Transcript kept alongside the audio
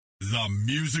The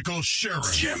musical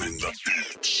sheriff. Jamming the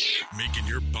beats. Making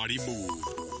your body move.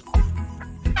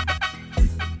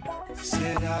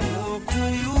 Said I look to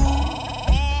you.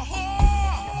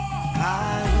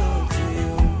 I look to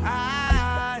you.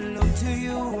 I look to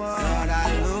you. Lord,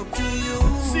 I look to you.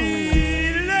 See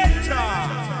you later.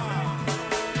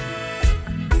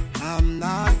 I'm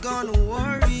not gonna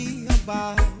worry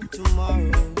about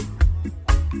tomorrow,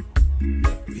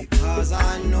 because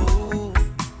I know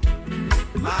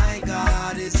my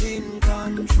God is in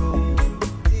control.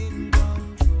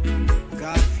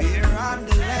 Got fear on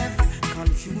the left,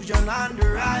 confusion on the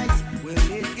right.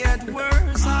 Will it get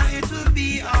worse or it will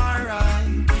be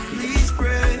alright? Please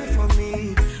pray for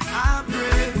me, I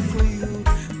pray for you.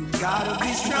 Gotta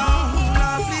be strong,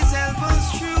 Lord, please help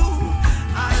us through.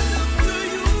 I look to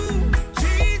you,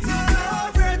 Jesus,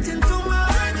 breath into my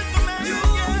heart. You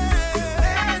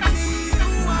made me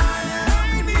who I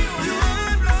am. You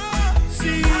love,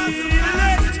 See you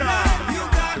later. you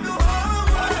got the whole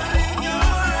world in your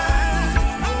hands.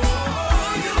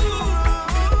 Oh, you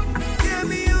give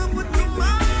me up with the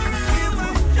mind, give me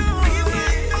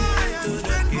joy,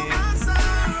 strength for my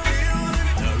sorrow.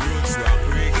 The roots rock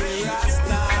reggae,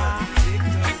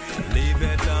 leave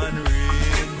it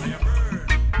unreal.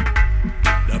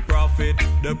 The prophet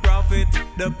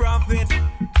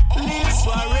lives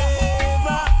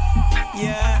forever.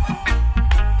 Yeah.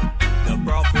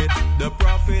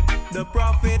 The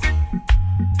prophet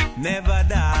never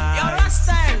dies. Yo,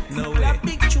 Rastan, No that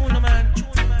way. big tune, man.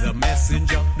 The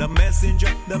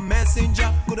messenger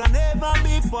could never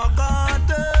be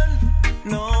forgotten.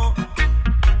 No.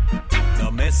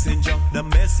 The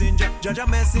messenger, judge a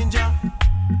messenger,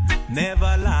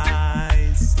 never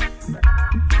lies.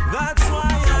 That's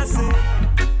why I say,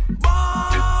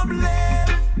 Bob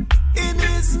left in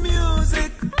his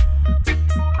music.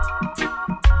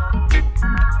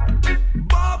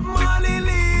 Bob Marley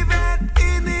leave it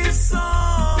in his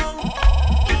song.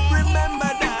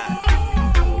 Remember that.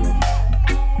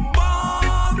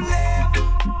 Bob left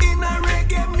in a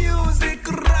reggae music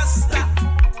rasta.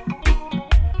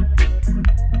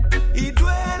 He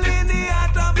dwell in the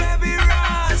heart of every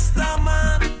rasta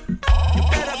man. You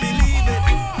better believe it.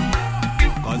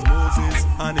 Cause Moses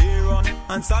and Aaron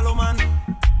and Solomon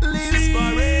lives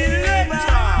forever.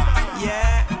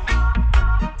 Yeah.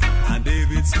 And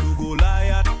David slew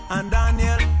Goliath and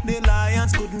Daniel, the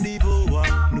lions couldn't devour.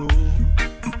 No.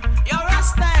 Yo,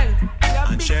 Rastan, that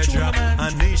And big tune, Shadrach man.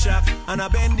 and Meshach and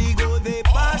Abednego, they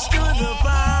passed through the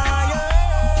fire.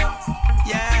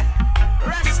 Yeah.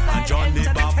 Rastan And John the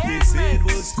Baptist head Entertainment.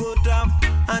 was cut off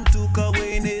and took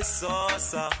away his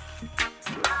saucer.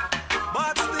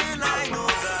 But still I know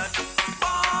that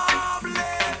Bob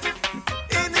left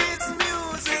in his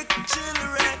music,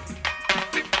 children.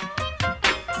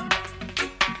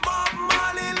 Bob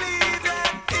Marley leave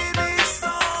it in his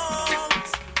songs.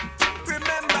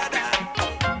 Remember that.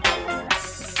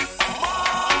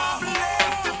 Bob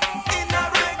left in a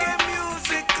reggae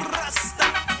music rasta.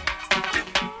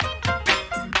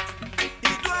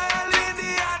 He dwell in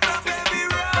the heart of every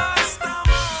rasta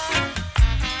man.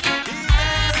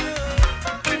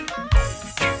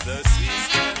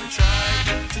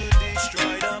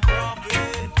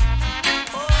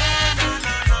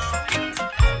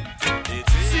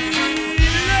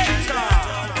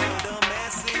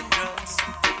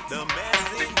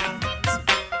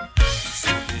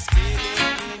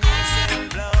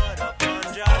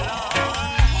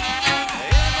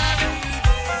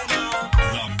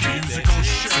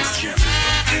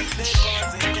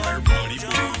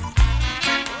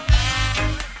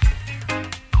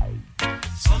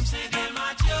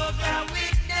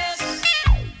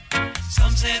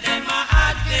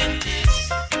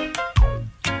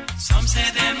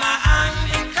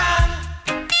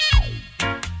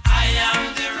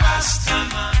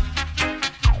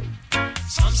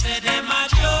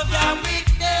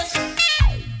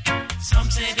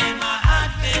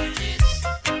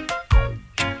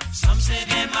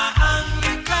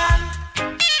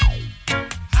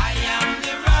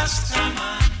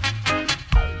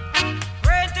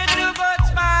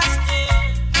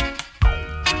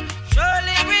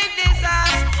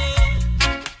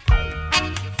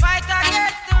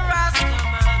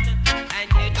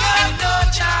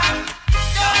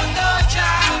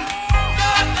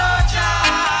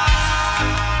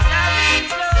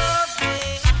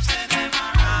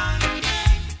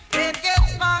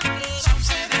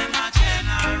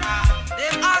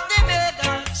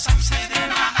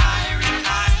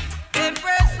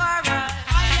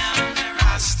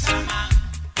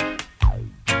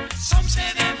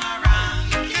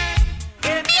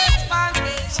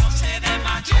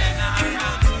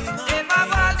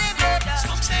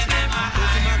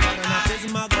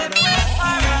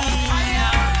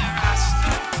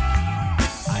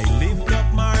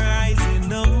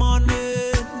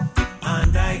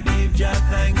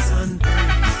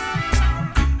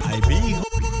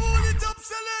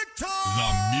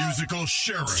 musical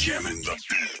sheriff. Jamming the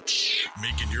beats.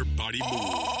 Making your body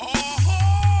move.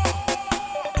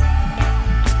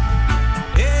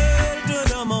 Hail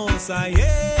to the Most High,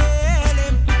 hail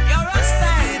him. You're a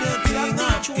style. The King You're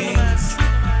of big Kings.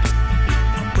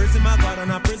 I praise my God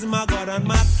and I praise my God and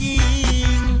my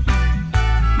King.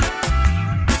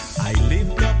 I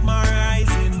lift up my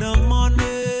eyes in the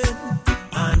morning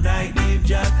and I give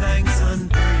Jah thanks and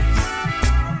praise.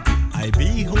 I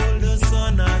behold the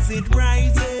sun as it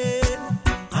rises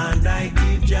and I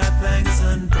give Jah thanks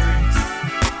and praise.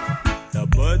 The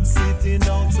birds sitting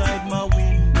outside my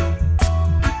window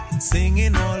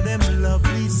singing all them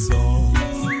lovely songs.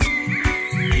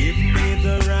 Give me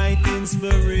the right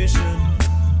inspiration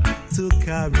to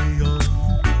carry on.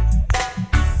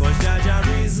 For Jah Jah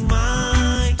is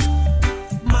my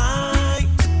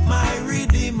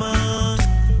Redeemer.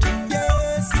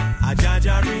 Yes, Jah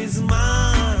Jah is my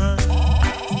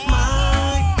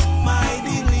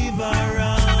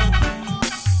Deliverer.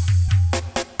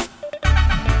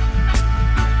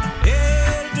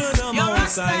 Hail to the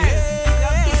Most High.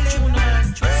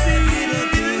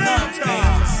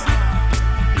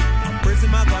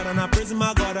 I praise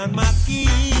my God and my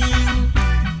King.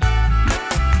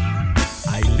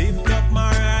 I lift up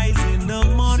my eyes in the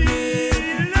morning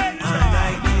and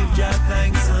I give Jah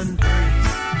thanks and praise.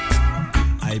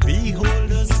 I behold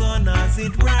the sun as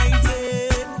it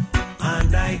rises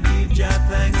and I give Jah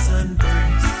thanks and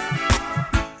praise.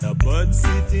 The birds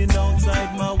sitting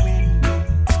outside my window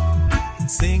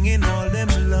singing all them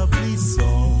lovely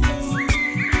songs.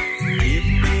 Give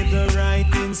me the right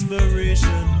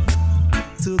inspiration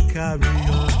to carry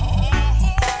on.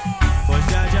 For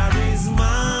Jah Jah is my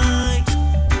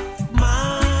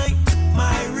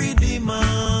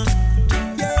Redeemer.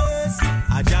 Yes,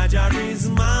 Jah Jah is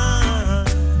my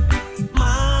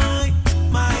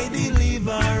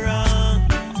Deliverer.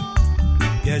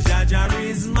 Yes, Jah Jah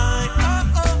is my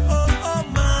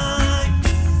my.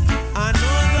 I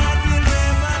know that He'll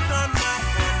never turn back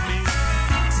from me,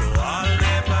 so I'll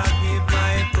never give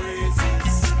my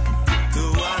praises to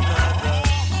another.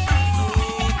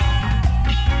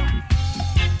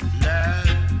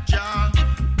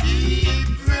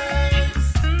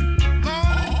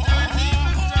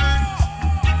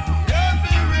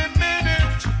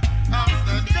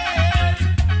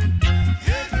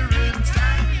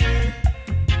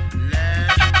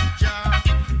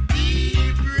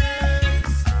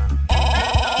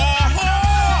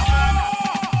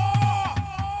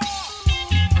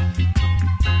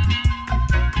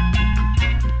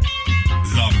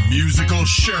 Musical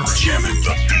sheriff. Jamming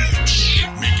the beats.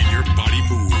 Making your body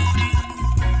move.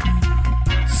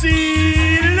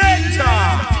 Selector.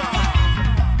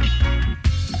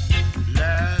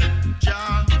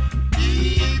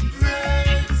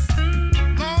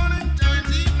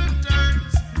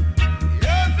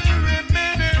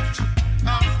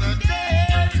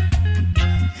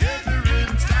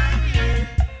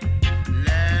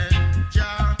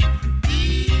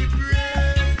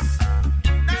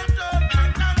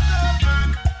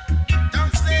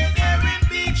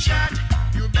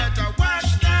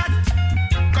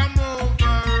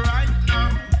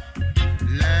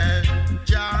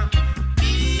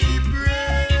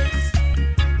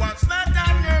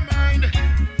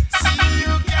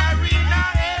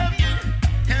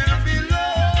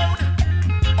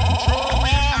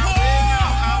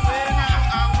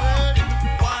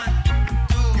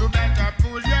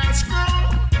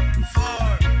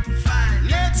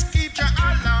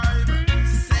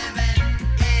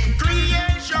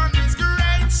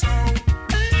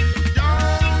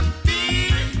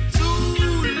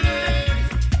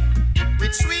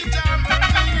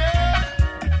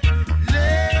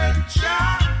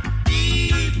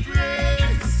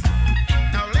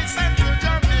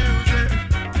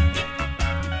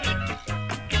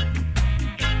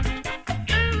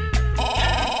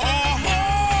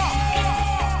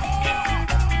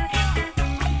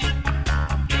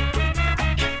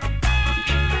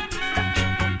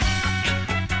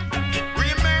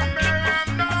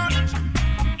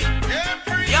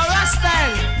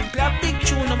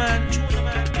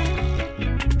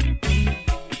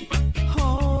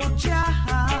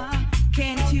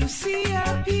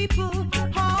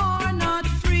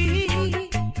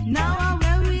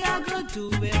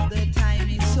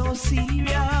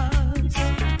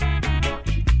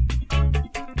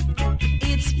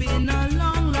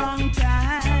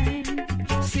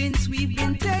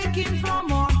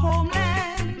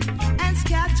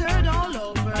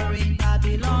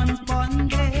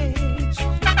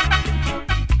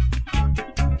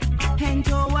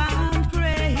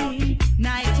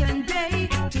 Night and day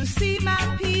to see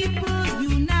my people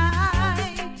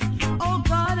unite.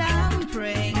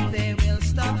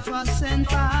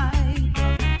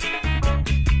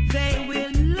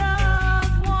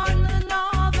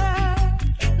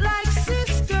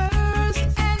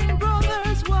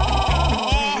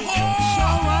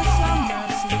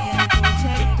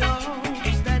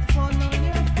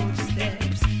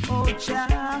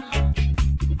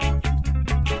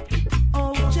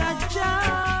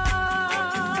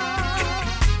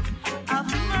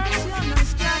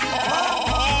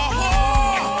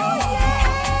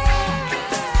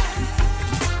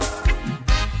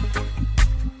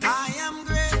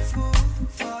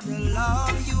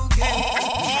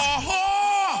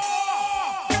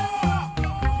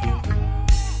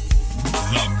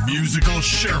 musical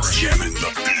sheriff. Jamming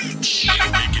the beach.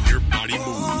 Making your body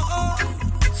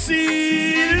move.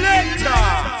 Selector.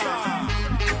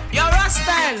 Yo,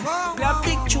 Rastel. Play a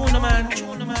big tune, man.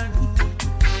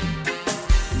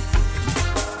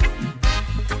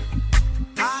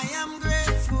 I am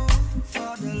grateful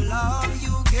for the love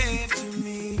you gave to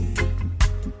me.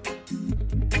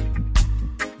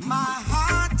 My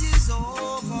heart is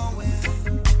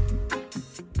overwhelmed.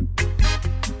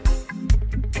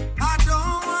 I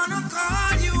don't wanna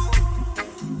call you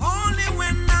only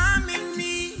when I'm in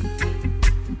need.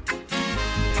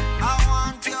 I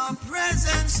want your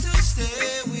presence to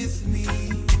stay with me.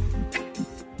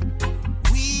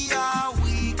 We are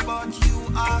weak, but you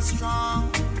are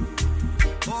strong.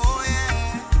 Oh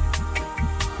yeah,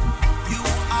 you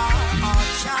are our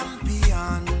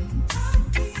champion.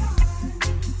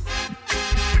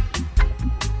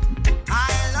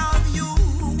 I love you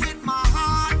with my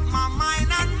heart, my mind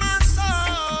and my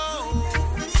soul.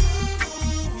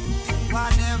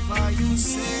 Whatever you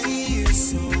say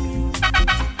is so.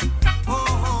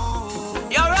 Oh,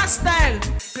 Yo, Rastel.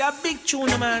 Play a big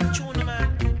tune, man.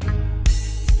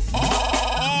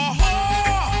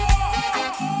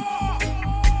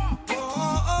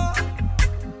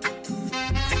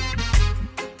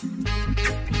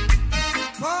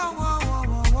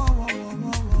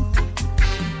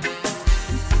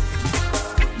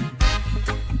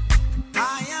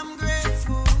 I am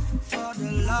grateful for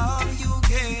the love you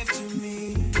gave to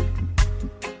me.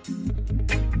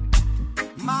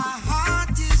 My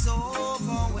heart is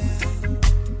overwhelmed.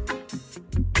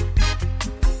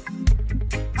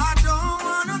 I don't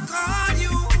wanna call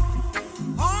you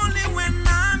only when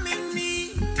I'm in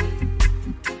need.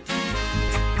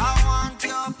 I want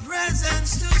your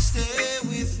presence to stay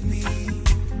with me.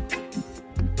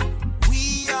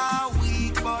 We are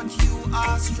weak, but you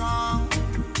are strong.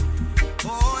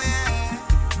 Oh yeah,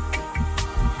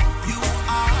 you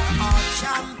are our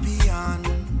champion.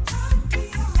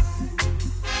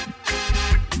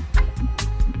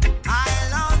 I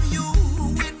love you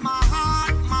with my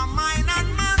heart, my mind and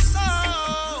my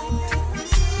soul.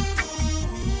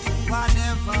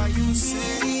 Whatever you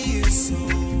say is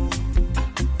so.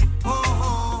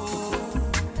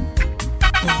 Oh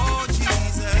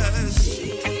Jesus,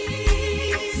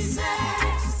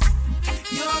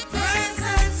 your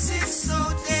presence is so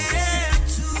dear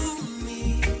to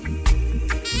me.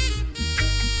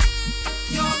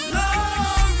 Your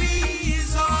glory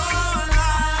is all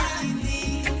I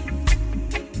need.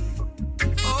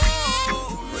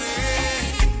 Oh,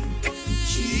 rain,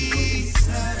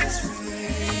 Jesus,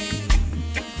 rain.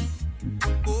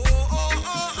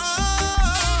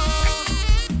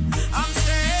 I'm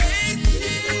saying,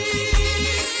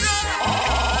 Jesus,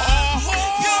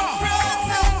 your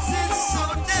presence is so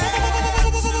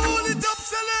dear to me.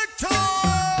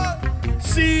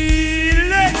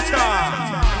 Selector.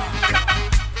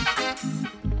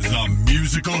 The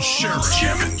musical sheriff.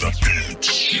 Jamming the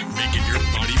beach. Making your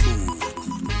body move.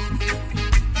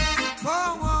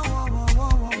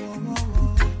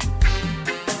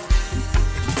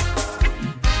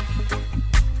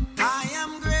 I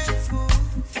am grateful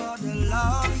for the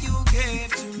love you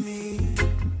gave to me.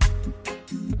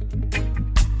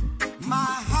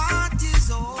 My heart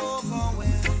is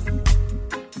overwhelmed.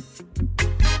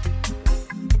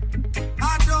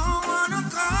 I don't wanna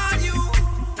call you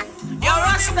Yo, only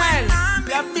Rastel. when I'm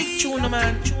Play a in big need. tune,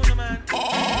 man.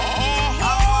 I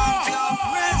want your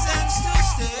presence to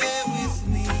stay with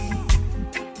me.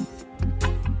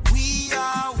 We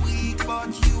are weak, but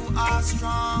you are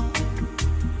strong.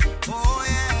 Oh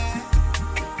yeah,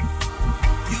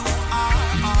 you are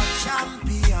our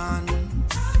champion.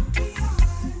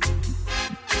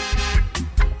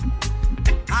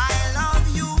 I love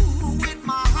you with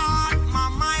my heart, my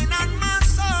mind and my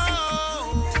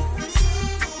soul.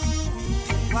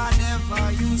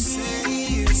 Whatever you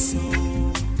say is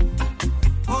so.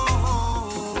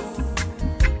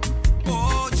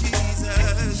 Oh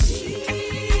Jesus,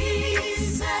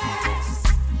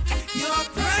 your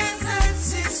presence.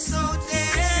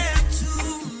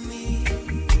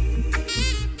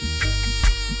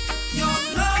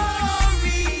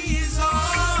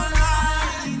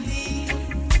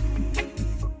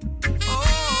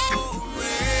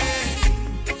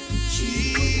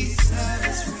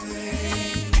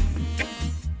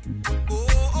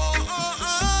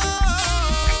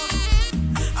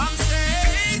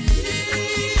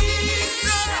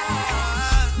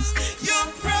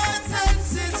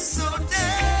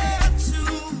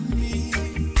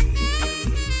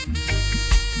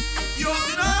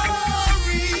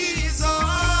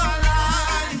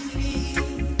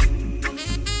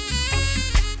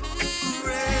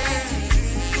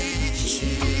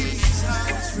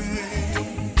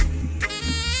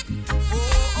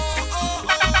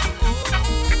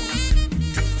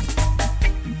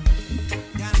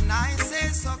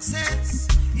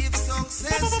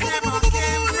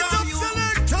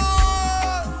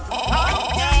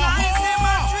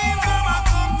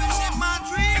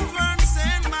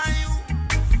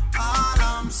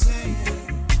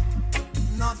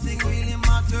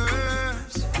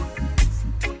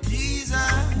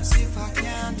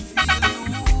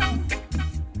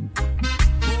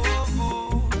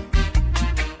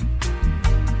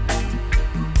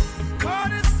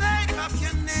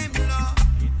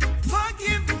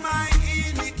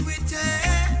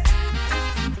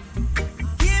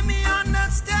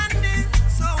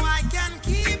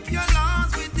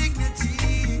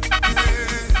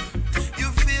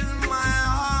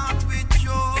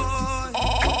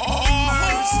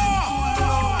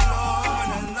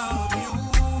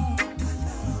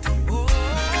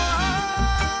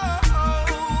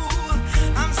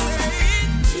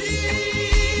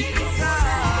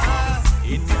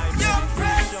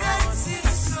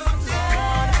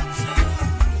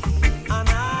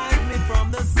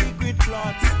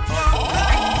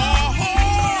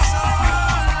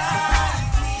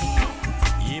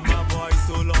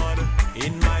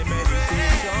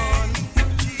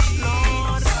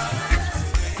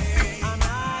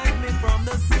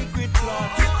 the secret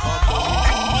plots of the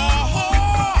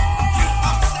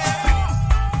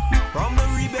from the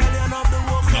rebellion of the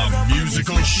workers of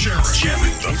musical sheriff,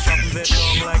 jamming the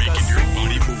beat, making your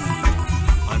body move.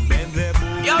 and bend their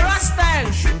bones. Yo, Rastel,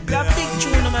 the big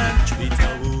tune, man.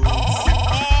 Bitter wounds.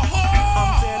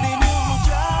 I'm telling you,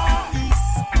 Jah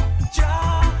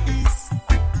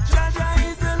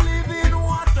is the living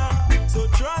water. So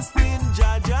trust in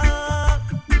Jah,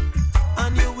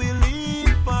 and you will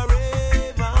live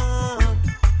forever.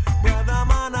 Brother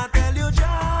man, I tell you,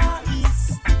 Jah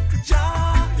is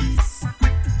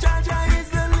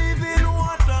the living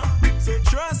water. So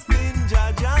trust in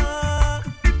Jah,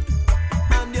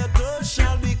 and your thirst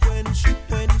shall be quenched,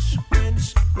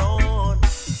 Lord.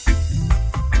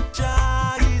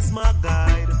 Jah is my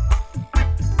guide.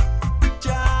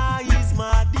 Jah is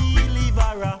my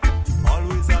deliverer.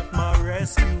 Always at my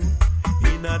rescue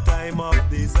in a time of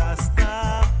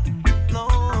disaster.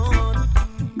 Lord,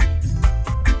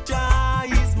 Jah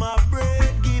is my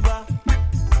bread giver.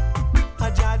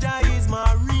 Jah is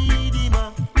my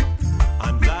redeemer.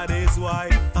 And that is why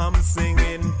I'm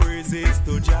singing praises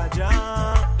to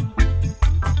Jah.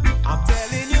 I'm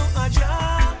telling you,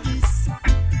 Jah is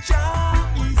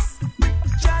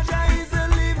the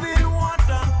living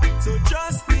water. So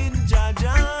trust in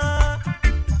Jah,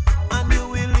 and you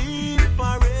will live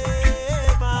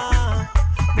forever.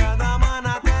 Brother man, I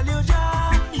tell you,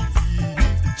 Jah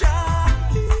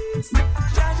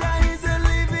is the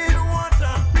living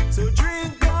water. So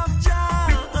drink of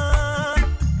Jah,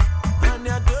 and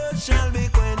your thirst shall be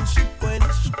quenched,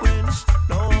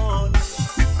 Lord.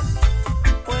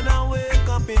 When I wake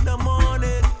up in the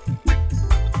morning,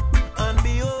 and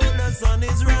behold the sun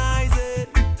is rising,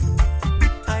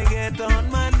 I get on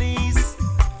my knees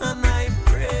and I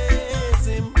praise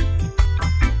Him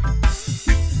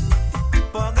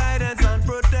for guidance and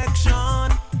protection.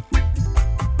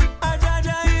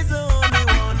 Jah is the only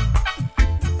one.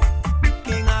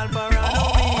 King Alpha and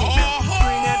Omega,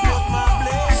 bring it with my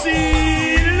blessing.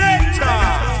 Selector.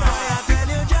 I tell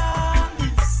you, Jah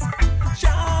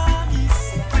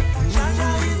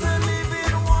is the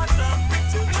living water.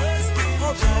 So trust in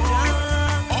Jah,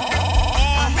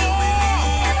 and you will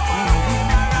live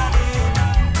forever.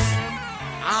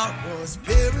 I was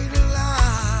buried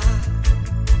alive,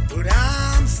 but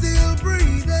I'm still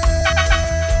breathing.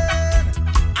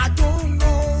 I don't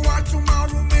know what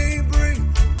tomorrow may bring,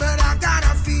 but I got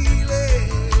a feeling.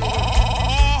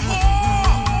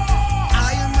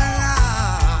 I am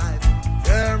alive.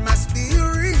 There must be a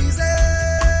reason.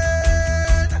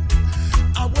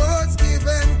 I was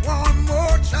given one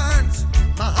more chance.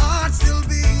 My heart's still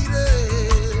beating.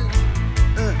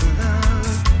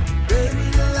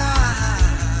 Buried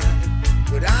alive,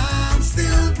 but I'm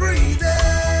still breathing.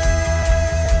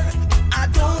 I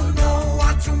don't know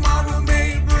what tomorrow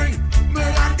may bring,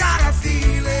 but I got a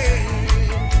feeling.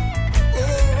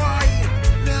 Oh,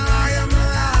 now I am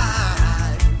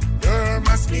alive. There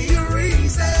must be a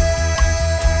reason.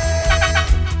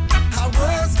 I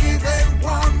was given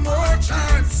one more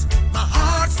chance. My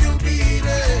heart's still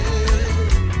beating.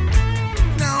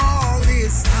 Now all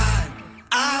this time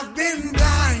I've been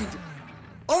blind,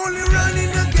 only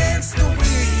running against the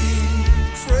wind.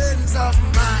 Friends of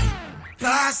mine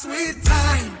pass with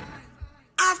time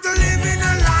after living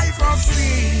a life of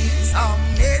sin. Some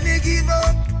many give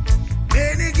up,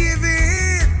 many give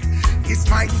in. It's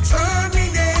my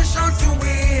determination to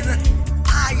win.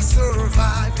 I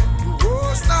survived the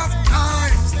worst of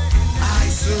times. I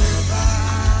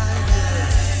survived.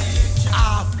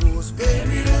 I was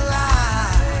buried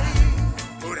alive,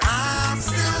 but I'm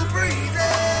still breathing.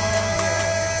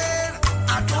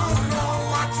 I don't know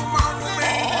what tomorrow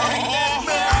may bring,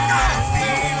 but I got a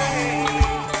feeling.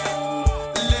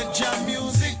 Let your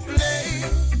music play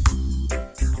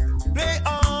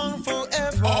on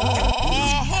forever.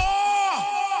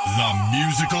 The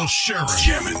musical sheriff,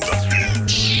 jamming the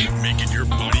beat, making your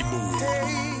body move.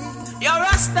 Yo,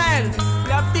 Rastel,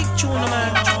 the big tune,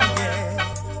 man.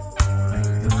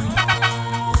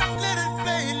 Let it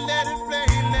play, let it play,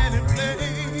 let it play.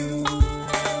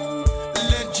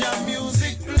 Let your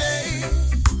music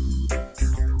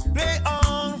play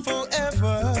on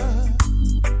forever.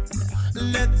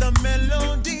 Let the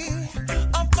melody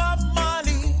of Bob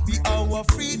Marley be our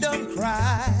freedom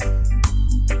cry.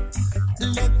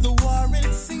 Let the war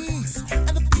cease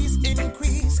and the peace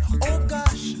increase. Oh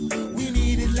gosh, we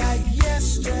need it like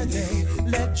yesterday.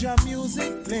 Let your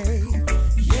music play.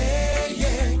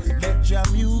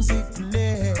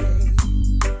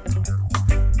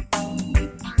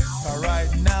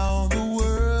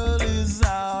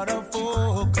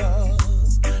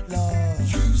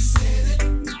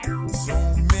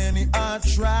 are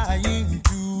trying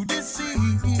to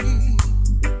deceive.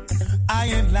 I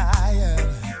ain't lying.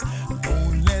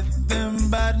 Don't let them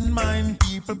bad mind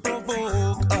people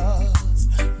provoke us.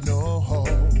 No.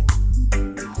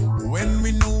 When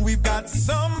we know we've got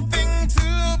something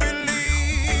to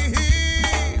believe,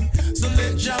 so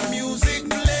let your music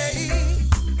play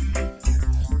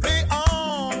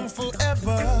on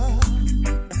forever.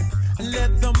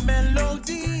 Let the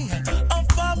melody of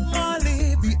Bob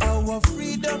Marley be our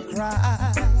freedom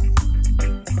cry.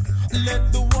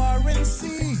 Let the war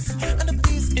cease and the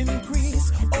peace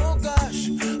increase. Oh gosh,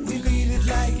 we need it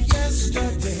like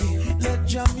yesterday.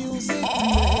 Let your music play.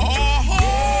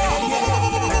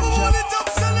 Let it up,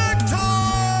 selector.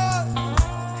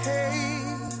 Hey.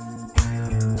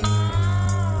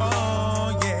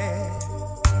 Oh yeah.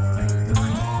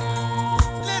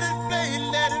 Let it play,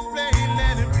 let it play,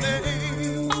 let it play.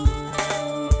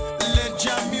 Let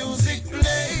your music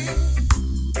play.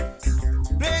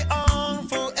 Play on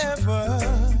forever.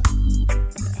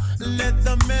 Let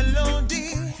the melody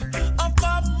of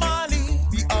Bob Marley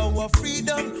be our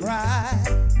freedom cry.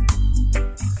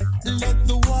 Let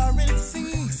the war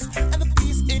cease and the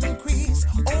peace increase.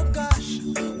 Oh gosh,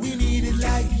 we need it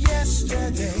like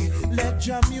yesterday. Let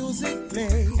your music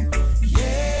play.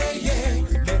 Yeah, yeah,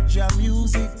 let your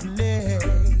music play.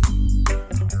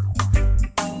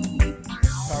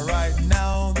 Right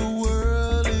now the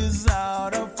world is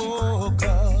out of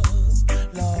focus,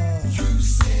 Lord. You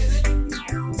said it.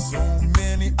 So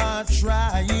many are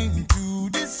trying to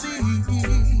deceive.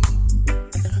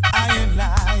 I ain't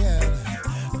lying.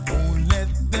 Don't let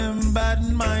them bad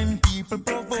mind people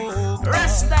provoke.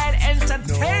 Rastyle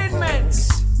Entertainment.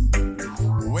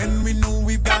 No. When we know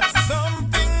we've got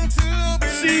something to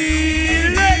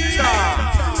believe.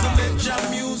 So let your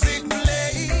music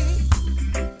play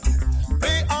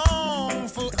on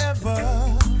forever.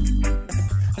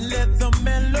 Let the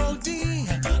melody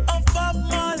of Bob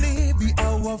Marley be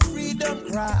our freedom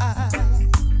cry.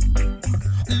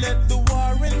 Let the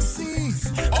war cease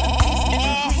and the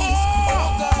peace increase. Oh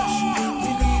gosh, we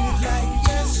need it like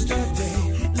yesterday.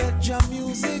 Let your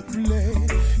music play.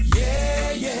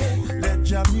 Yeah, yeah, let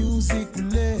your music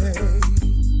play.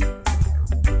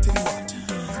 Tell you what,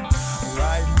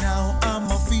 right now I'm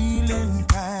a feeling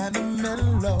kind of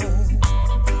mellow.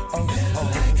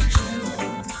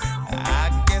 I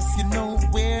guess you know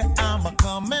where I'm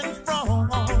coming from.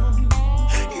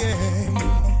 Yeah.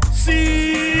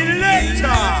 Selector.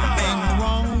 Nothing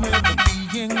wrong with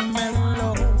being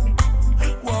mellow.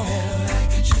 Whoa.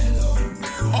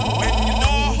 When you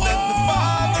know that the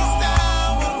Father's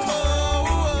time will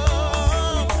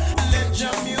come, let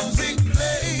your music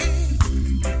play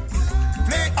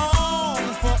on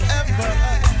forever.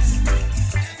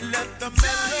 Let the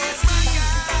melody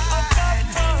of Bob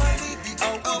Marley be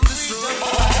our freedom.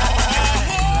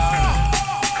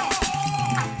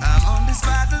 I'm on this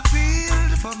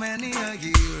battlefield for many a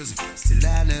years, still I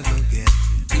never get to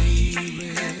be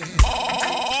it. Whoa,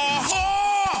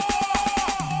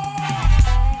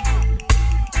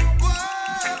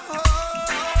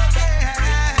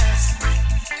 yes.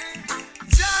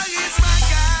 Jah is my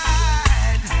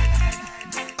guide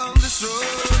on this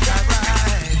road I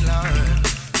ride, Lord.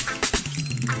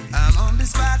 I'm on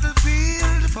this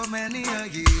battlefield for many a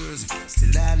years,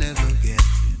 still I never get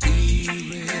to be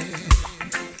it.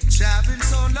 Traveling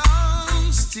so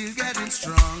long, still getting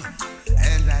strong,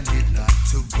 and I need not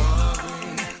to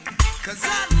worry, 'cause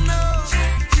I know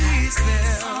He's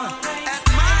there at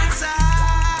my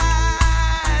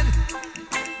side.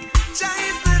 Jah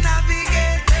is the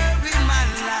navigator in my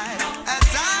life as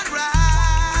I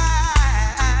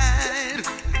ride.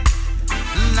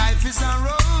 Life is a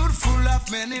road full of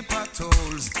many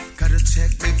potholes. Gotta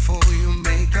check before you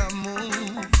make a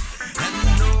move. And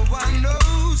no one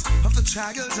knows of the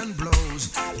trials and blows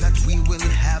that we will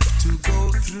have to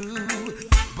go through.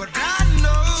 But I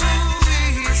know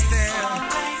He's there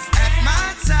at my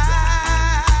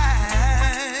side.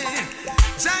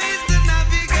 Jah is the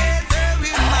navigator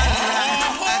in my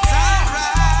life as I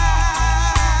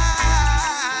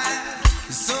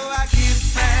ride. So I give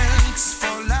thanks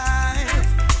for life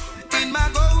in my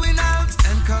going out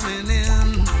and coming in.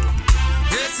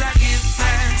 Yes, I give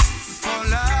thanks for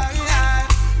life,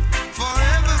 for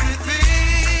everything.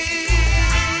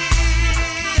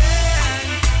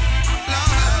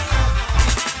 Lord,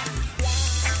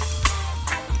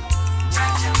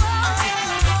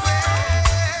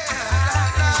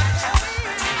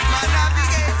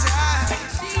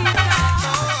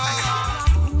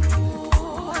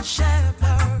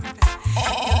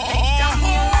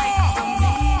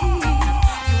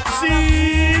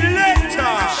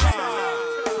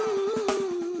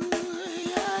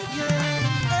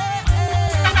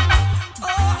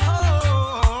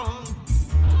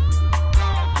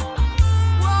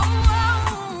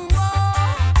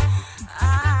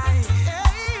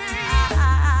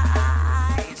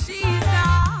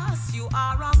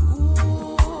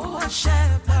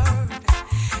 shepherd.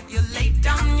 You laid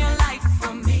down your life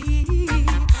for me.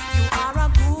 You are a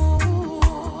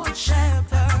good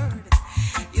shepherd.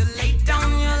 You laid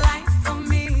down your life for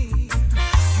me.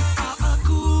 You are a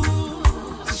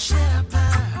good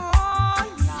shepherd.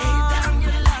 Lay down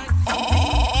your life for me.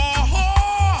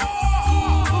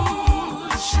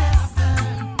 Good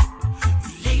shepherd.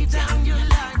 You lay down your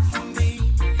life for me.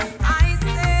 I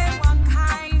say, what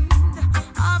kind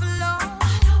of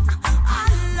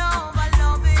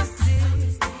love is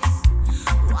this?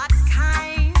 What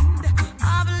kind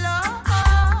of love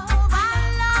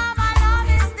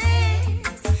is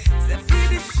this? Say, feel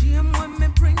the shame when me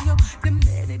bring you the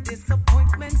many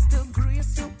disappointments to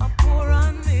grace you up pour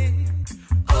on me.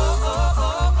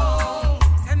 Oh.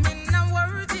 Say me not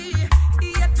worthy,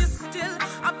 yet you still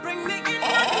bring me in your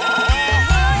love.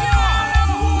 You are a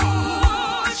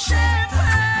good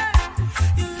shepherd.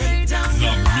 You lay down The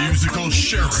your life musical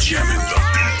sheriff. Jamming the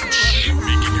beats.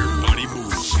 Making your body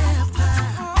move. shepherd.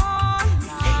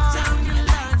 Lay down your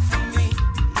life for me.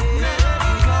 You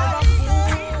are a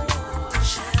good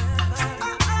shepherd.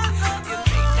 You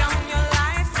lay down your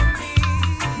life for me.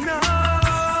 No,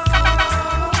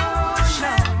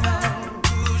 Shepherd.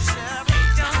 Lay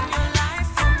down your life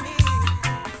for me.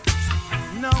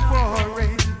 no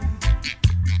worry,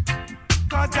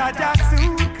 'cause Jaja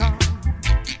soon come.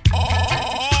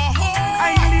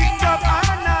 I lift up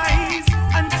our eyes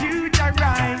unto the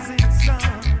rising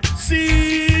sun.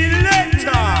 See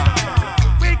later.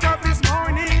 Wake up this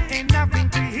morning, ain't nothing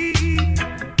to eat.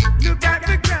 Look at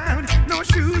the ground, no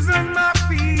shoes on my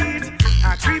feet.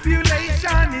 Our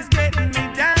tribulation is getting me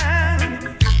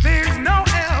down. There's no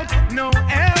help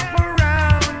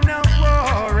around, no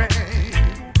worry.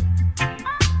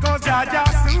 'Cause Jaja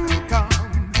soon come.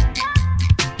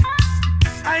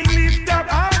 I lift up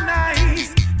our eyes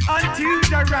unto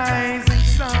the rising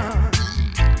sun.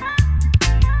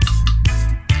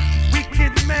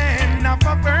 Wicked men of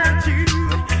a virtue,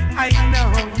 I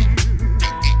know you.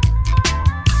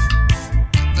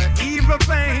 The evil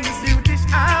things you dish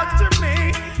out to me,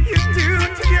 you do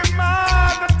to your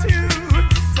mother too.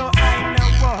 So I know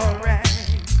worry,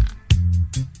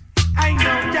 I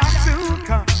know just soon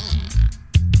come.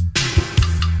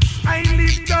 I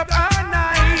lift up our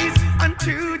eyes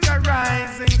unto the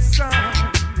rising sun.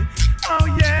 Oh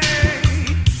yeah,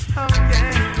 oh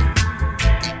yeah.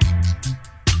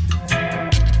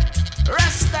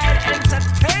 Rasta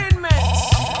Entertainment.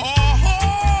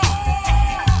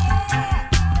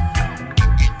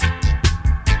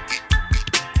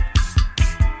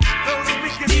 Those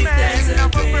wicked men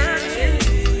of a virgin,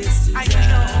 I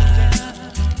know them.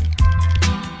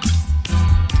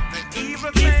 The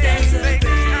evil things they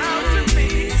dish out to me,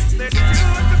 they do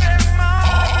to their mom.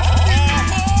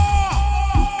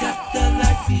 Got the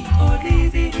life we are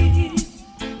living.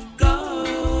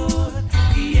 God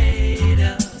created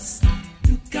us.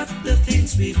 Look at the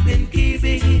things we've been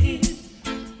giving.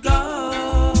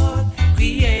 God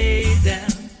created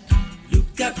them.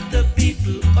 Look at the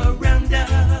people around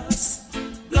us.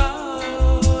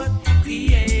 God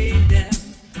created them.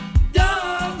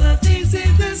 All the things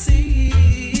in the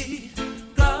sea.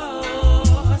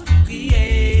 God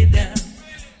created them.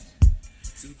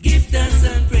 So give thanks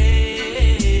and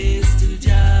praise to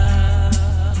Jah,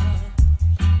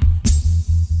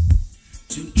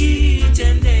 to each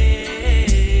and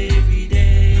every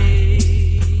day,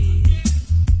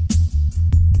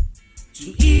 to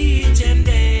each and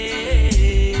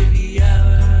every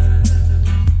hour.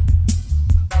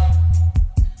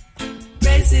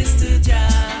 Praises to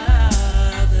Jah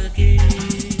the King.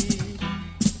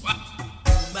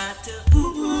 No matter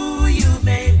who you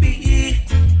may be,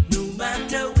 no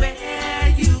matter where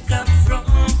you come from,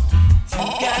 you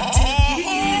got to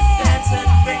give thanks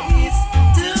and praise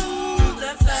to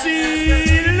the Father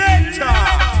See later.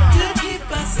 to keep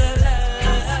us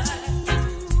alive,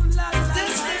 to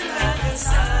stand by your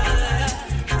side,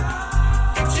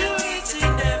 to each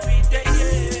and every day.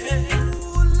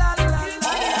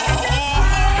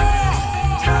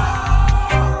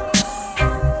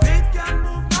 Faith can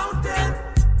move mountain.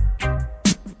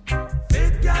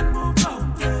 Faith can move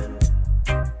mountain.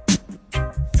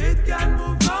 Faith can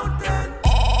move mountain.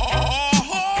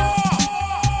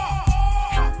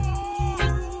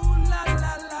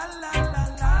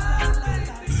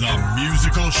 The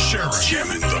musical sheriff.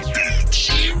 Jamming the beats.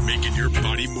 Making your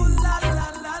body move.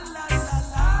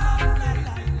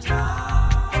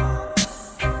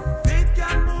 Faith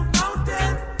can move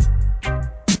mountain.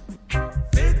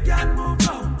 Faith can move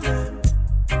mountain.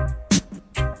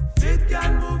 Faith can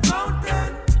move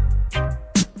mountain.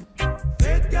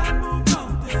 Faith can move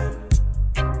mountain.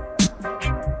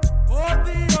 Oh,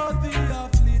 the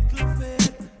of little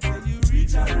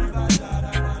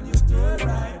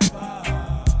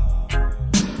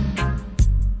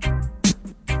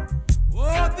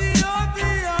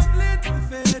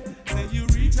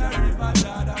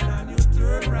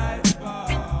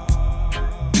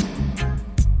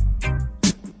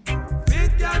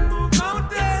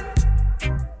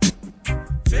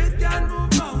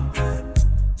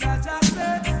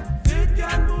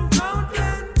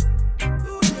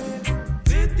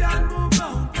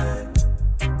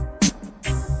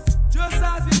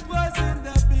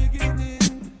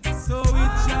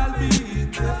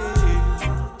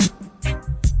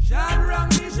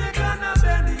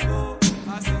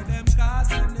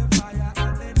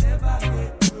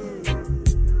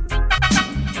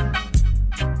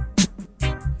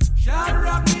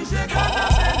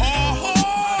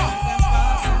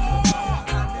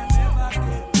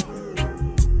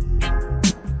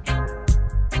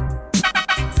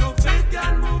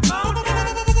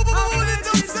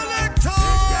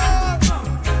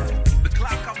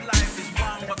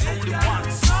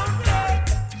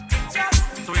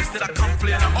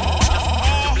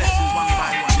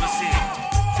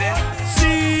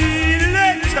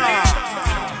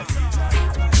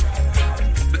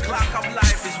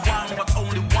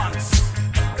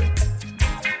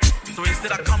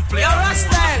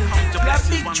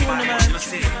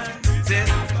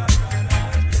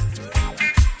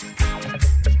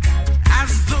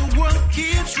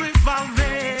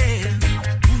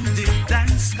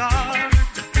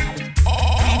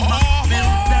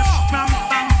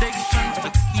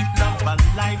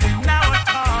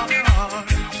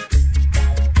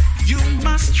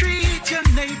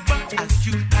neighbor as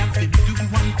you have him do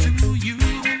unto you.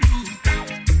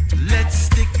 Let's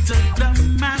stick to the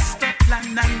master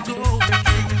plan and go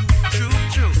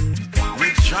true.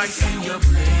 Rejoice in your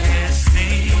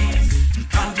blessings,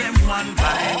 count them one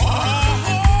by one.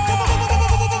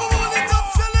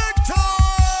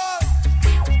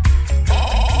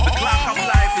 The clock of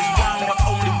life is one but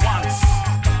only once.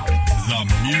 The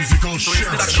musical So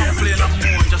instead of sheriff. complaining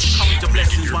more, just count your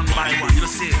blessings one by one. You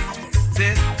see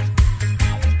it?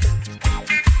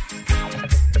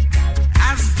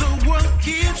 As the world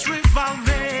keeps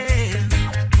revolving,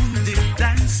 wounded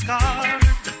and scarred,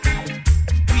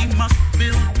 we must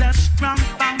build a strong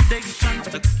foundation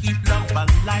to keep love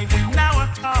alive in our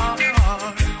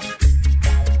hearts.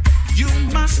 You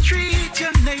must treat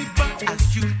your neighbor as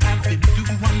you have him do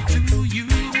unto you.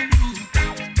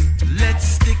 Let's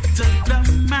stick to the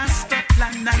master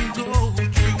plan and go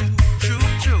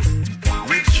true.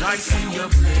 Rejoice in your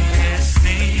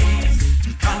blessings,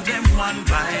 count them one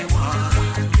by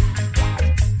one.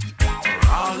 For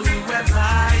all who have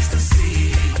eyes to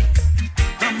see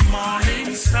the morning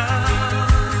sun.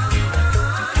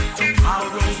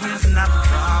 Tomorrow is not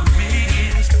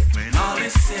promised when all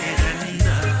is said and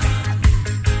done.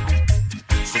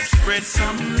 So spread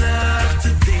some love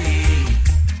today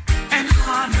and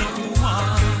harm no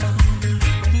one.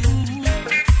 Ooh,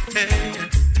 hey.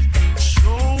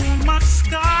 So much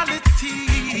scarlet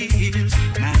tears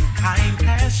mankind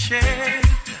has shed.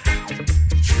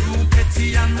 True, petty,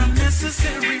 and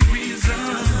unnecessary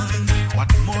reasons. What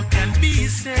more can be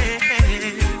said?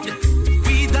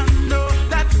 We don't know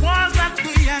that was not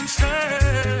the answer,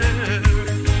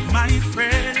 my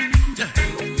friend.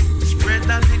 Spread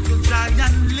a little joy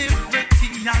and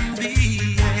liberty and the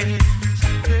end.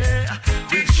 Yeah.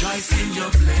 Rejoice in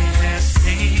your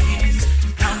blessings,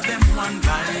 count them one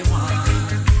by one.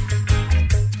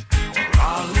 For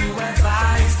all who have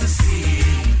eyes to see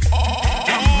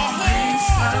the morning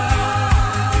sun.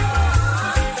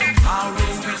 Tomorrow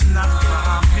is not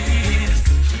promised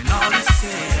when all is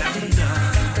said and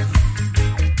done.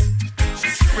 So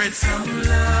spread some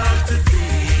love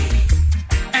today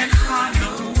and harm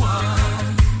no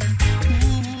one.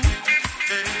 Ooh,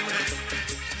 hey.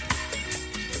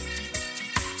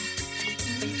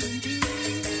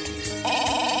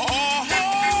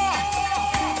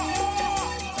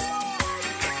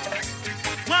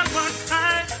 One more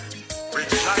time.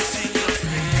 Rejoice in your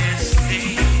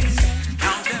blessings,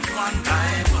 count them one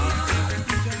by one.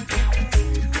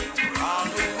 For all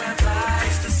who have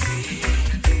eyes to see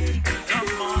the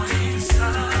morning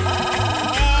sun.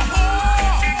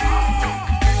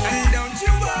 And don't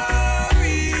you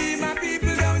worry, my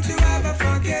people, don't you ever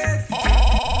forget.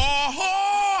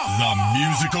 The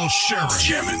musical sheriff.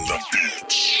 Jamming the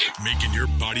beat. Making your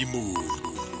body move.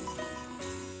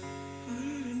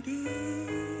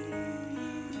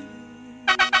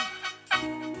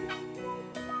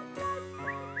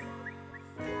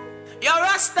 Yo,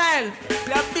 Rastal,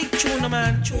 play a big tune,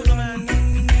 man.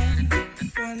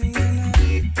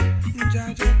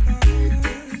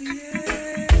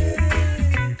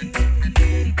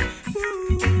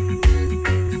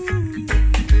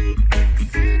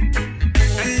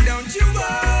 And don't you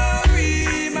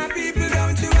worry, my people,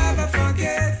 don't you ever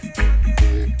forget.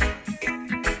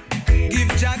 Give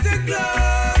Jah the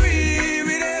glory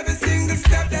with every single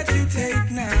step that you take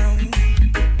now.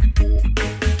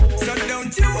 So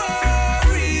don't you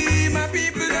worry, my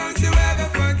people, don't you ever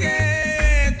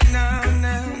forget.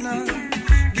 No.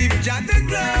 Give Jah the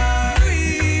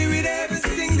glory with every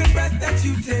single breath that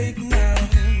you take now.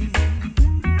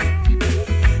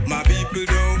 My people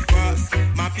don't fuss,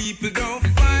 my people don't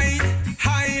fight.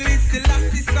 Haile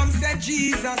Selassie, some say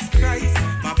Jesus Christ.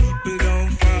 My people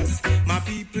don't fuss, my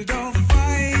people don't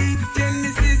fight.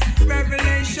 Genesis,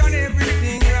 Revelation,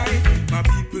 everything right. My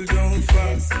people don't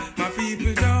fuss, my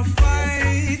people don't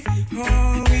fight.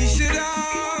 Oh, we should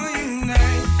all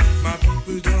unite. My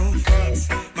people don't fuss,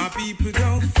 my people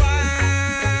don't fight.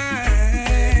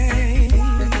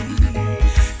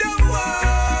 Don't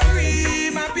worry,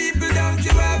 my people, don't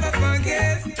you ever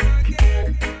forget.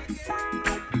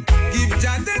 Give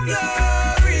Jah the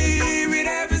glory with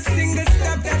every single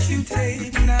step that you take.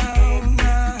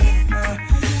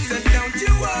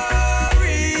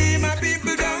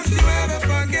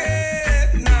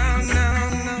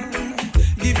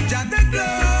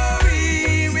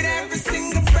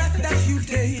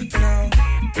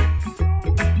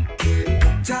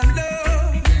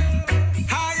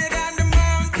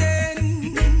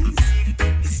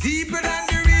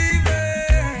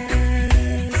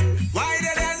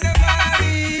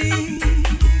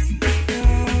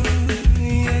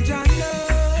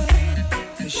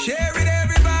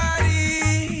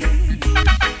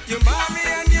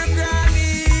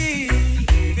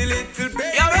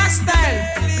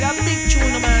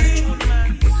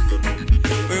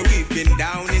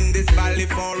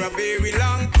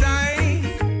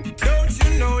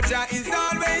 Jah is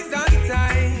always on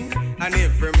time, and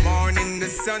every morning the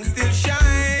sun still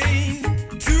shines.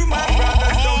 To my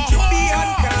brothers, don't you be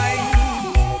unkind.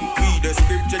 Read the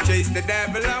scripture, chase the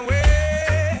devil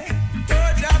away.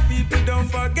 Oh, Jah people, don't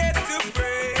forget to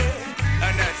pray.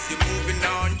 And as you're moving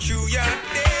on through your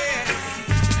day,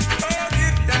 oh,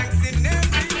 give thanks in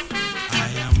every. I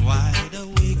am wide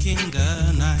awake in the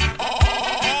night.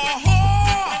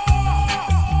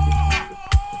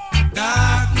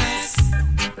 Darkness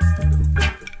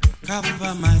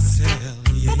cover myself,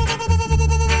 yeah.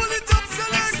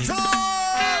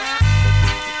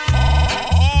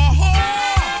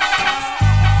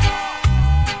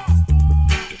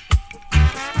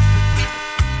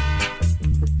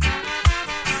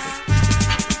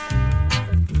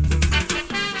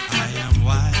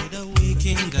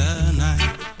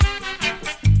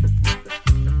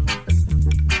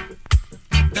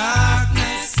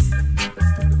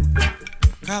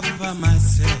 Cover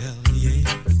myself, yeah.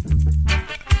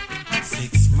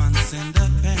 6 months in the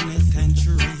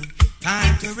penitentiary.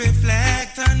 Time to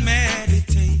reflect and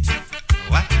meditate.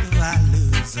 What do I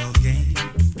lose or gain?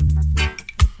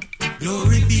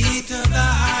 Glory be to the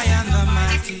high and the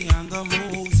mighty and the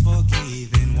most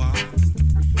forgiving one,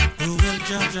 who will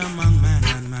judge among man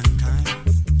and mankind,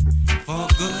 for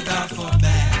good or for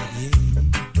bad, yeah.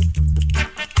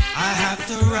 I have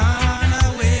to run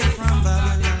away from Babylon.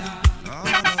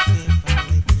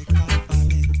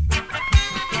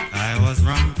 I was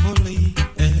wrongfully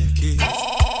accused,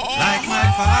 like my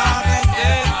fathers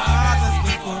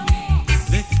before me,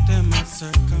 victim of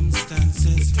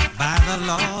circumstances by the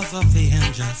laws of the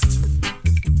unjust.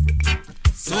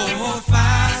 So hold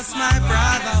fast, my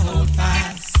brother, hold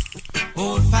fast.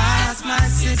 Hold fast, my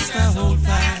sister, hold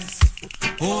fast.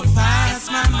 Hold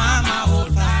fast, my mama,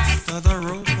 hold fast to the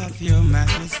rope of your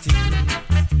majesty,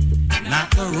 not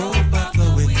the rope of the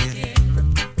wicked.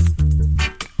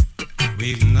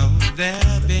 We know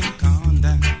they've been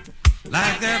condemned,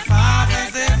 like their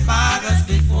fathers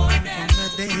before, from the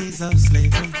days of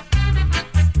slavery,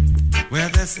 where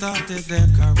they started their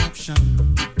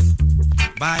corruption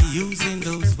by using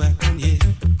those weapons, yeah.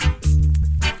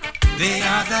 They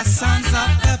are the sons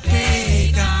of the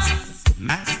pagans,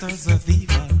 masters of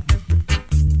evil.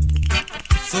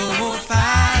 So hold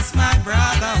fast, my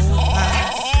brother, hold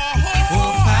fast.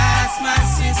 Hold fast, my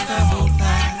sister, hold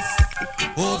fast.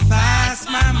 Hold fast,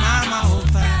 my mama, hold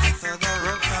fast to the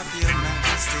rope of your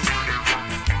majesty,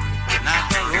 not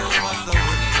the rope of the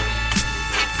wicked.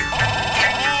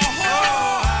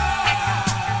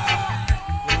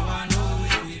 I know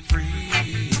we'll be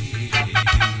free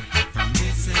from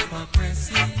this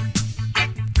hypocrisy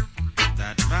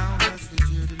that bound us with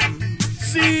your delusion.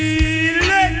 See you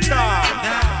later.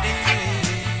 That day,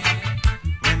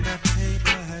 when the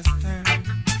table has turned,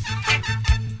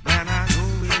 then I know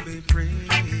we'll be free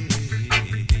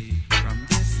from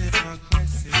this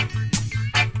hypocrisy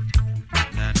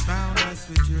that bound us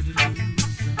with your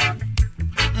delusion.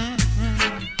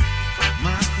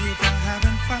 My people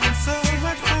haven't found so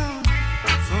much fun,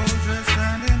 soldiers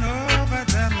standing over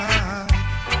them like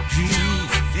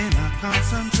Jews in a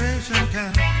concentration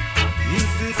camp. Is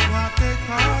this what they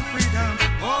call freedom?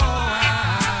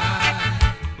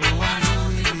 I know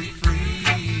we'll be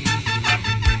free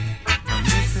from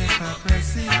this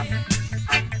hypocrisy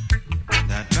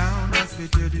that bound us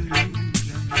with your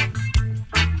delusion.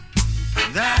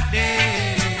 That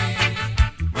day,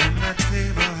 when the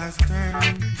table has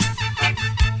turned,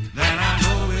 then I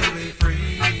know we'll be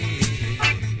free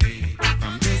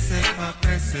from this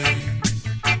hypocrisy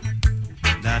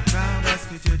that bound us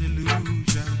with your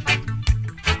delusion.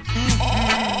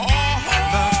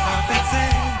 The prophet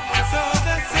said, so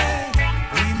they say,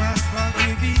 we must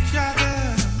forgive each other.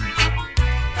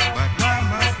 But why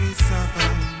must we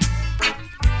suffer?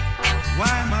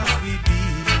 Why must we be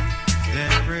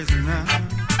their prisoner?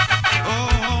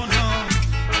 Oh no,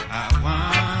 I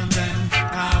want them.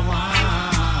 I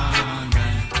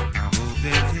hope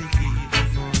they take heed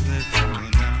before they throw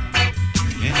down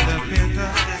in the pit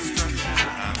of destruction.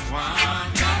 I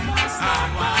want them.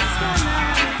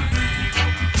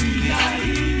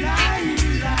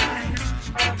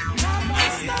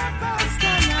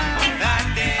 That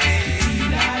day,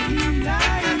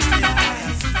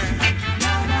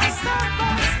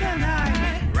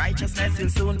 righteousness will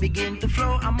soon begin to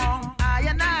flow among I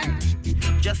and I.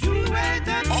 Just wait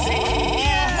and see.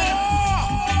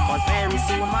 But very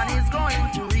soon man is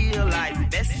going to realize the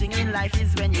best thing in life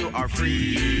is when you are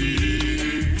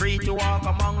free. Free to walk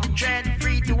among the dread,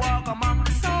 free to walk among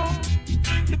the storm.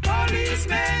 The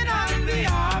policemen and the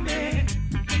army.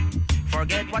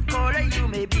 Forget what color you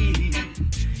may be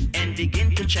and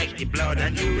begin to check the blood,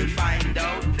 and you will find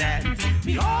out that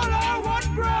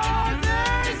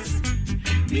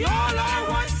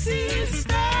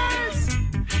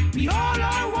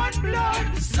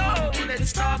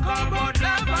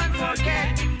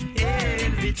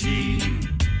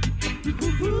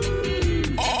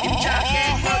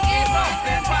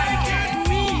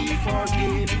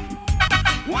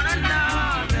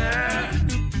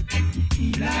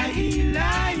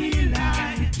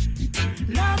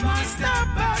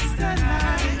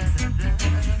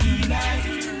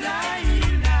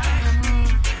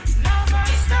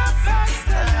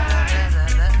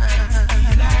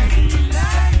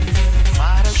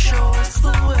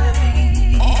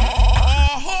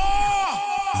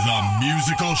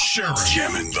Sheriff.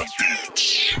 Jamming the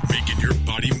beats. Making your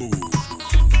body move.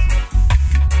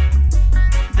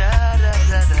 Da da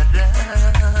da da da.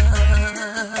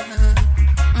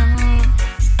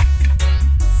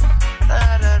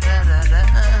 Da da da da da.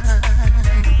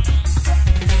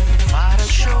 Father,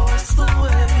 show us the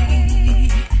way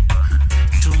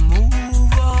to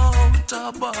move out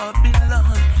of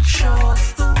Babylon. Show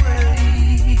us the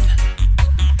way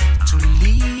to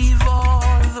leave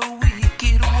all the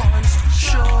wicked ones.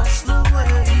 Show us the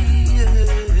way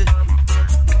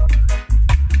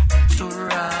to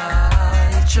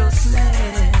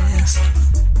righteousness.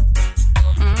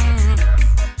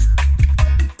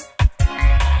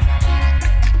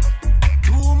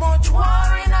 Too much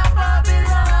war in a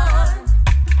Babylon.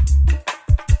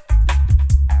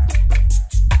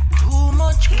 Too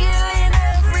much killing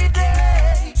every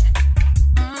day.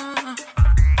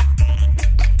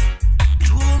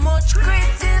 Too much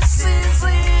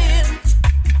criticism.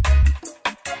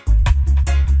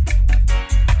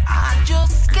 I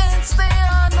just can't stay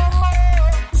on no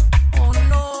more. Oh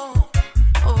no.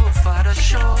 Oh Father,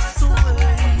 show us the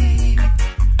way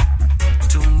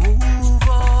to move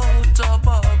out of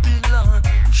Babylon.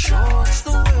 Show us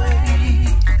the way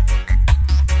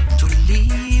to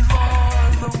leave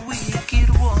all the wicked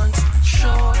ones. Show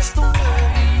us the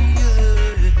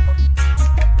way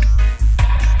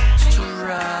to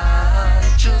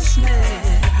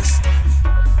righteousness.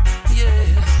 Yeah,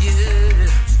 yeah.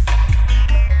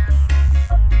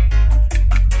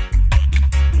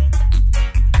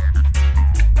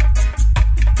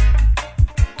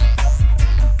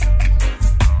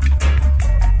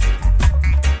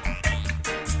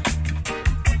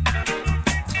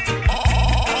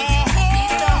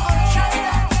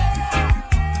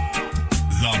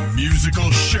 The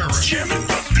musical sheriff. Jamming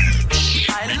the beats.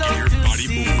 I Making love your to body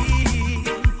move. see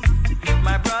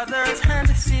my brothers and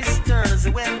sisters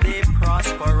when they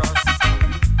prosper us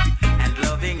and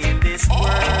loving in this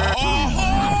world.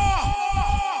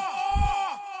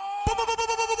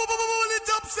 Pull it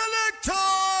up, selector.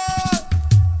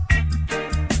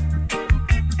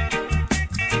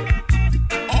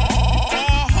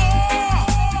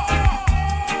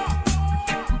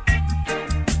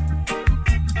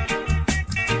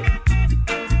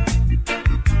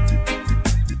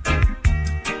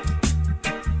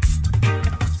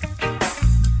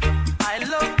 I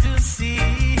love to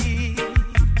see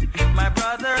my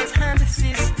brothers and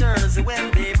sisters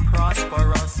when they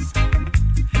prosper us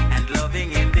and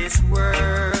loving in this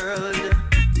world.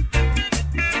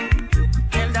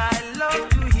 And I love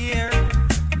to hear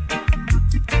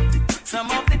some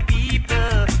of the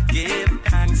people give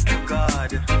thanks to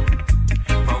God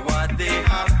for what they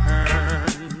have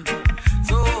earned.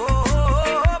 So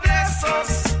bless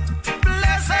us,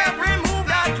 bless every move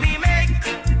that we make.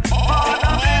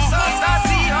 Father, bless us as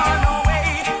we on our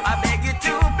way. I beg you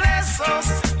to bless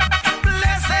us,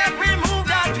 bless every move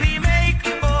that we make.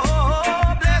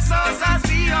 Oh, bless us as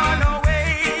we on our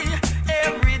way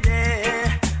every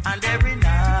day and every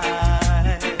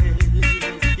night.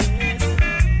 Yes,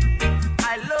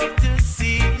 I love to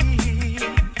see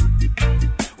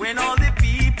when all the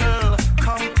people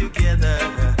come together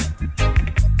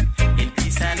in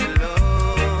peace and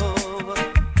love.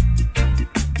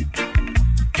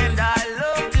 And I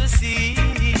love to see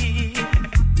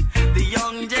the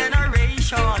young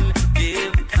generation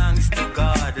give thanks to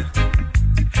God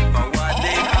for what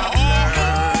they have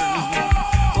learned.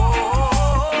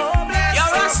 Oh, bless Yo,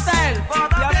 us, Rastel,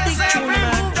 Father, your bless big tune, every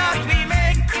man. move that we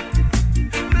make.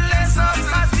 Bless us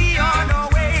as we on our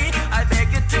way. I beg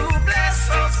you to bless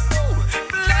us. Oh,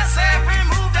 bless every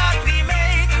move that we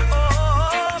make.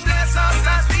 Oh, bless us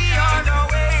as we on our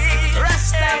way.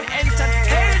 Rastel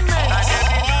Entertainment.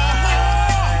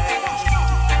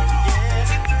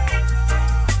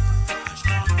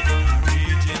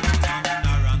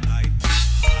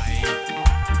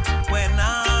 When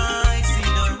I see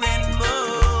the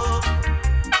rainbow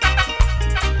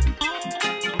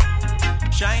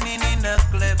shining in the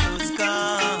clear blue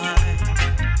sky,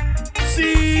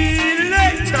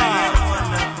 Selector.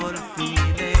 wonderful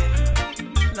feeling,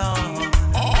 Lord.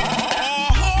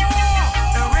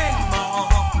 The rainbow,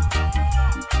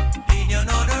 did you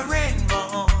know the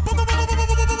rainbow?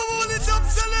 Pull it up,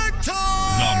 selector.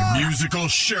 The musical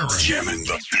sheriff. Jamming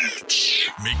the beats.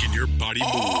 Making your body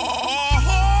move.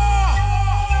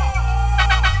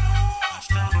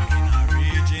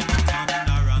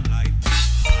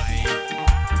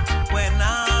 When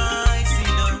I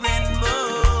see the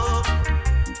rainbow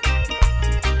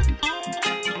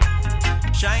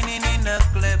shining in the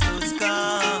clear blue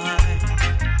sky,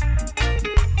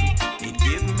 it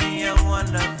gives me a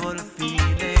wonderful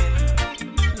feeling,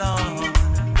 Lord.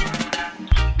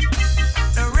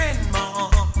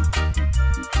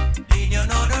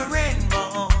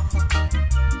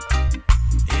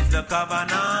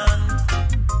 covenant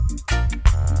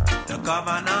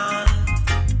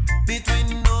between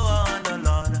Noah and the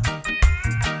Lord.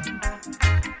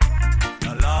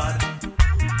 The Lord,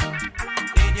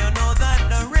 did you know that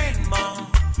the rainbow,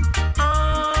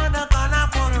 the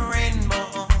colorful rainbow,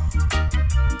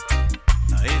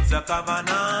 it's a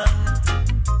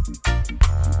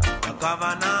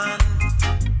covenant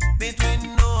between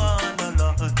Noah and the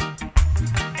Lord.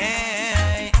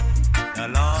 Hey, the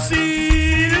Lord.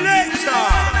 See you later.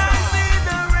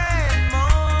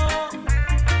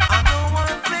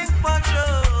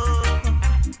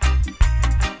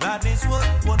 This world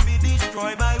won't be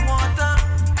destroyed by water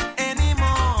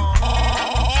anymore.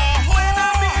 When I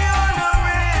be on the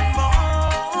rainbow,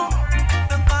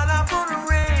 the colorful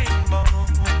rainbow,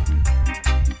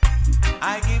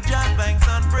 I give God thanks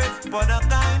and praise for the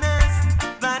kindness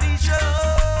that He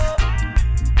showed.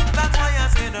 That's why I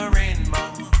say the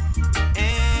rainbow.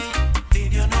 Hey,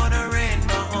 did you know the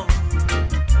rainbow?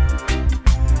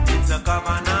 It's a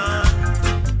covenant.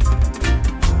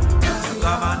 A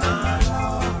covenant.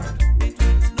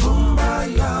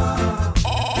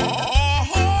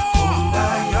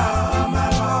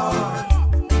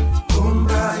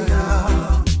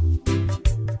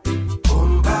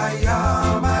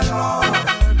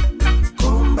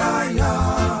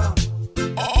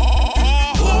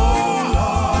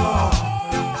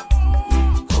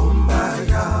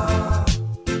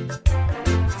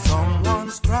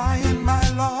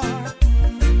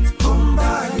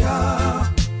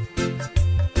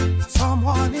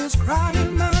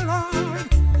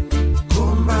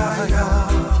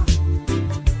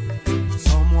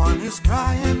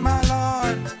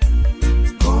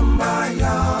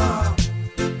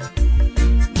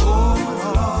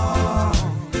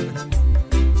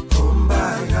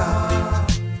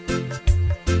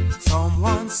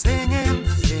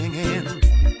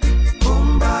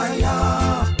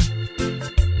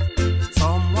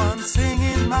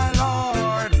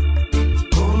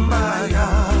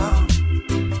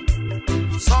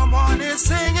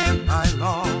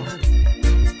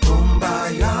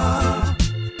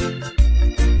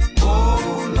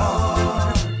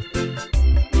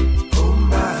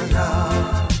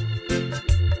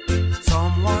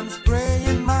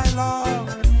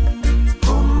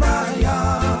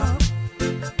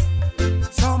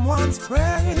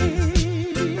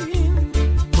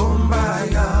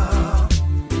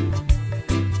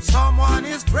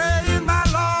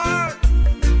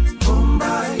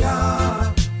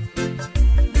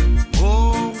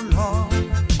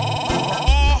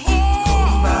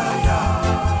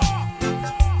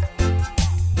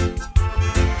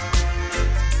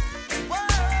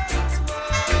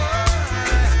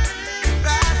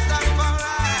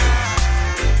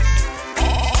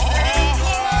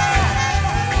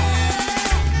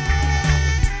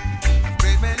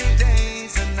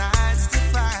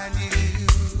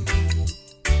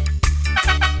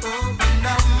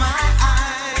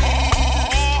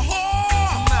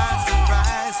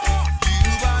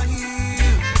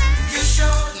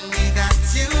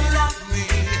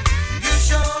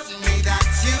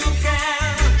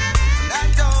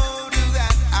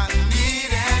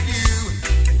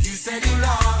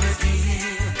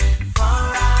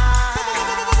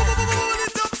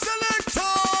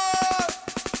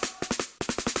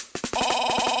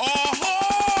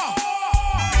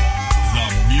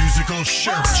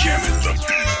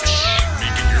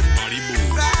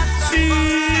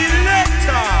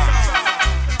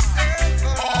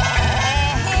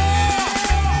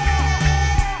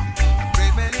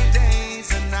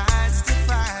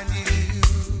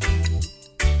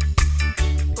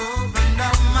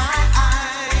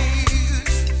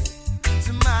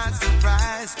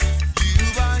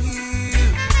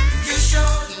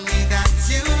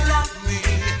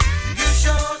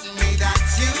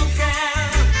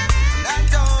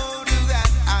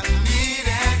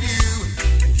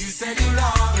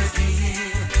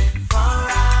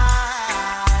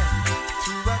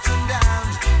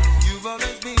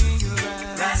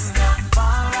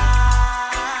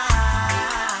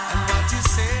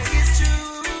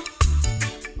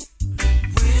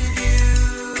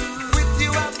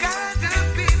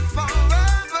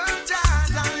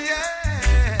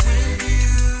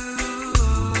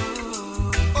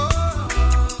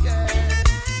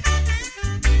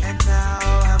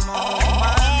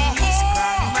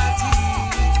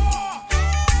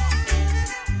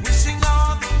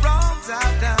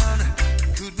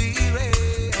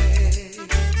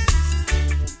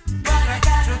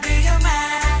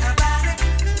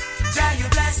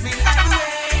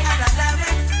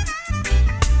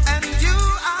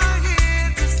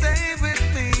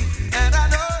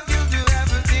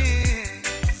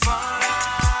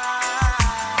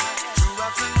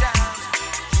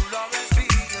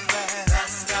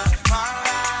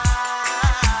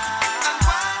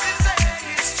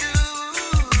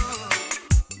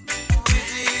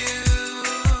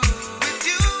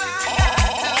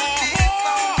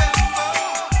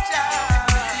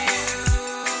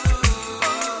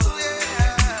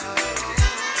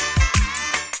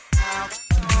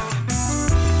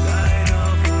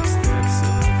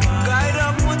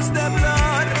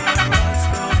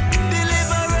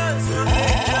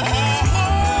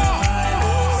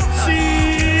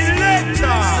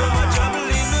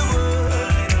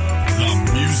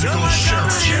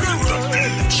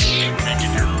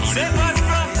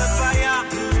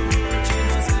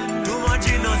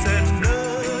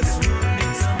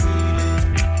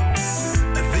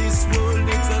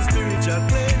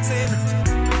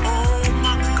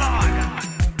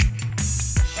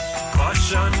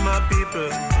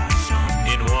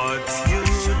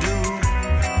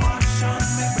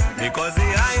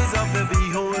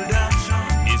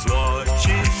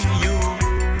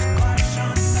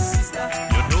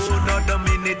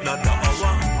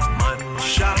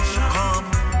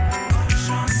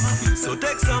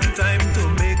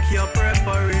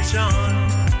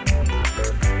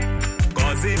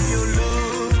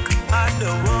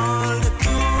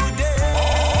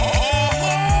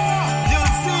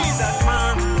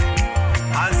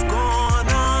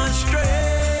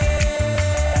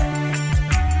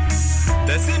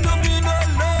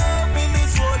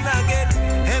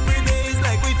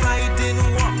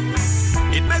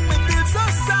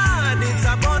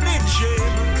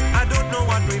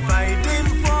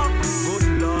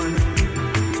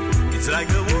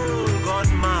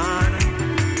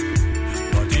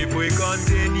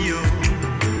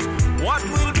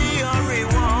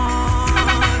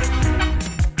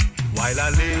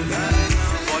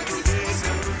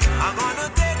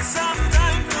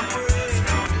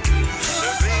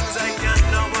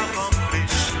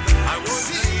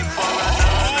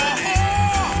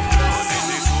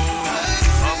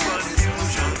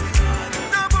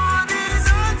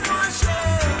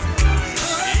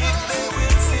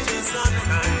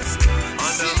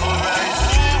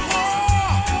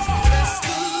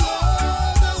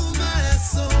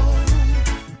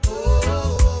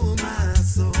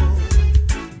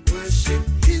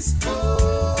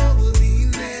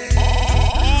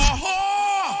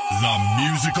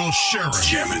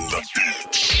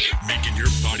 making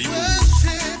your body move.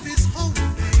 Worship His holy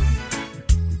name.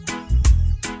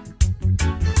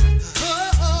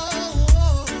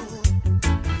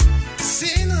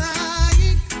 Sing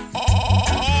like,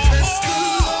 bless the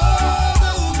Lord,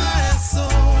 oh my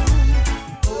soul,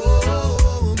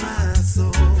 oh my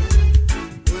soul.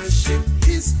 Worship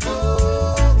His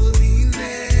holy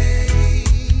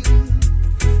name.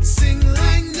 Sing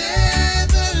like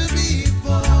never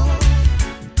before,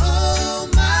 oh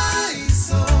my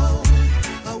soul.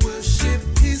 I worship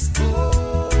His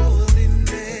holy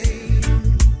name.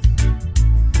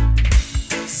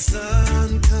 The sun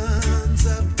comes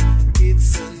up,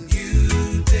 it's a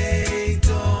new day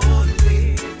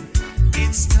dawning.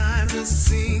 It's time to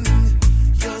sing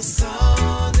your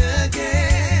song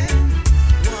again.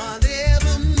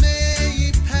 Whatever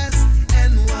may pass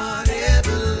and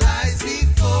whatever lies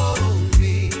before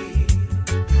me,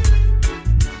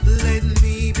 let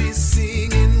me be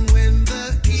singing when the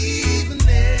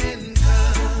evening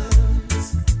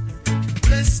comes.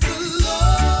 Bless the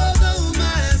Lord, oh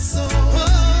my soul,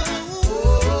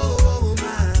 oh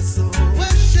my soul.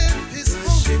 Worship His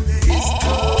holy name.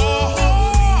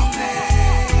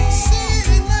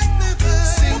 Sing like never,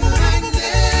 sing like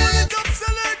never.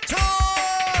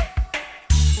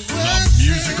 The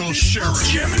musical sheriff.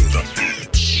 Jamming the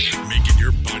beat. Making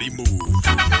your body move.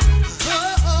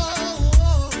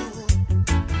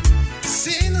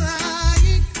 Sing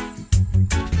like,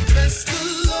 bless the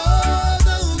Lord,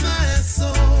 oh my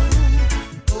soul,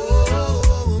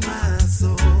 oh my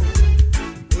soul.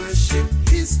 Worship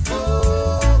His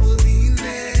holy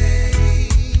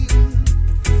name.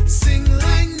 Sing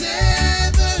like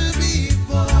never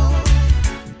before,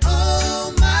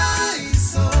 oh my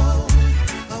soul.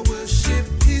 I worship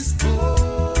His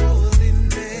holy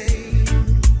name.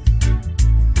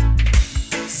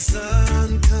 The sun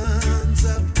comes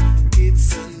up,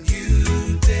 it's a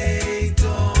new day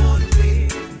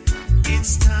dawning.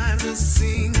 It's time to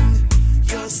sing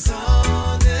your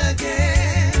song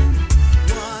again.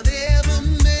 Whatever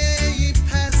may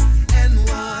pass and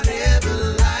whatever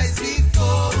lies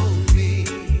before me,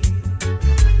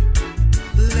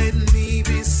 let me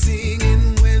be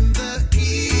singing when the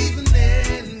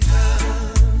evening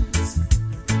comes.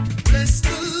 Bless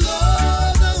the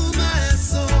Lord, oh my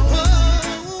soul,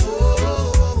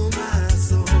 oh my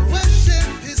soul. Worship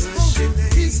His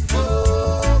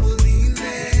holy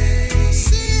name.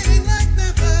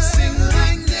 Sing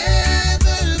like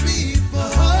never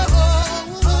before,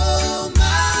 oh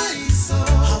my soul.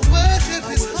 I worship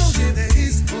His holy name.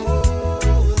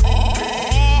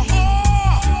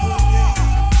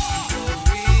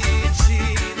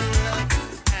 Reaching love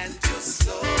and your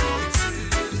soul too.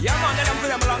 Yeah, man, then I'm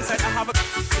putting them alongside. I have a.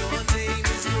 Your name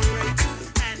is great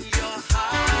and your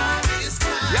heart is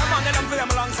kind. Yeah, man, then I'm putting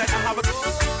them alongside. I have a.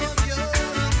 Your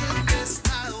goodness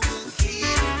I will keep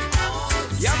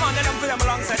on. Yeah, man, then I'm putting them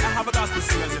alongside. I have a gospel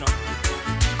singers, you know.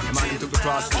 The man who took the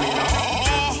cross for me, you know.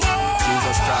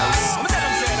 Jesus Christ. I'm gonna tell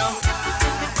them, say, you know.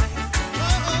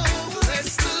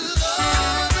 Bless the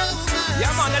Lord, oh my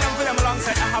Yeah, man, then I'm putting them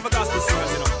alongside. I have a gospel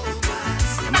singers, you know.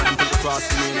 The man who took the cross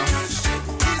for me, you know.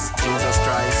 Jesus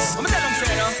Christ. I'm gonna tell them, say,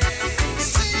 you know.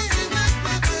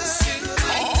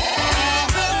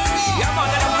 Yeah, man,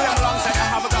 then I'm putting them alongside. I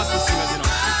have a gospel singers, you know.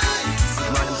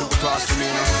 The man who took the cross for me,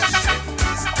 you know.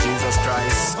 Jesus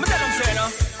Christ. I'm gonna tell them, say, you know.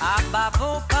 Above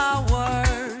all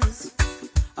powers,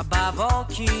 above all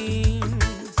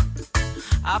kings,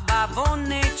 above all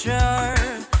nature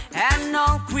and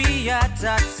all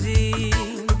created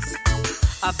things,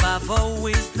 above all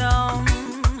wisdom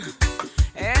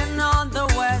and all the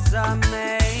words are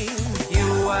made.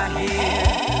 You are here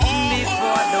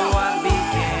before the world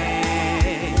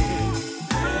began.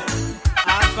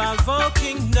 Above all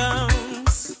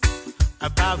kingdoms,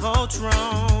 above all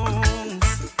thrones,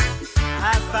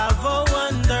 above all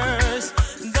wonders,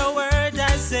 the word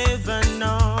has ever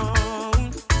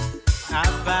known.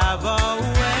 Above all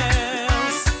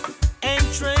wealth and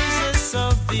treasures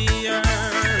of the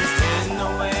earth, there's no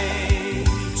way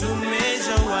to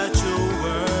measure what you're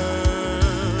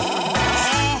worth.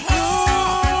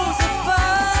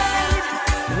 Crucified,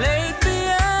 laid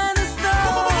behind a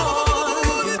stone.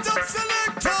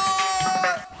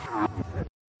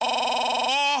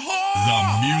 The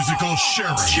musical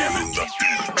sheriff. Jamming the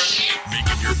beat.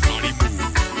 Making your body move.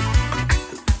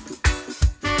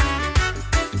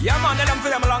 Yeah, man, then I'm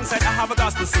putting them alongside. I have a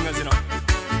gospel singers, you know.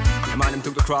 The man who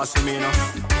took the cross for me, you know.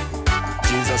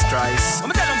 Jesus Christ. I'm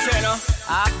gonna tell them, say, you know.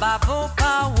 Above all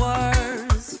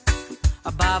powers,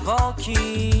 above all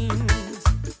kings,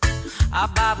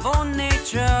 above all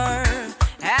nature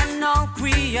and all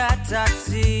created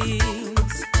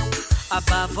things,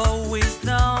 above all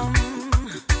wisdom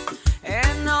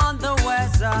and all the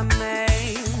words I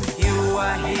made. You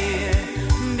are here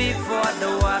before the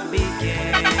war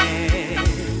began.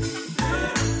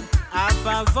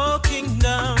 Above all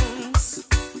kingdoms,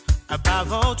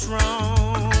 above all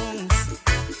thrones,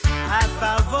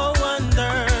 above all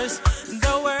wonders,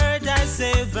 the word has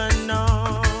ever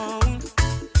known.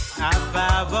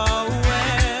 Above all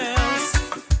wells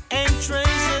and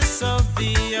treasures of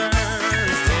the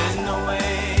earth, there's no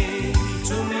way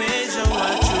to measure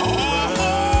what you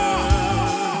worth.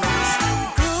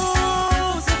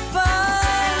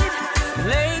 Crucified,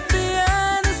 laid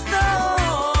behind a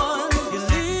stone, you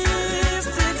live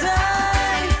to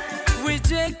die,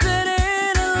 rejected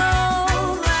and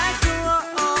alone, like a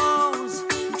rose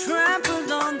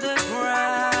trampled on the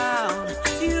ground.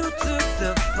 You took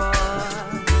the fall,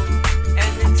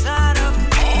 and inside of me,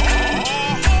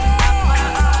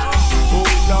 Oh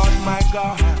Lord my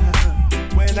God,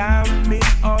 when I'm in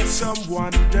awesome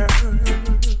wonder,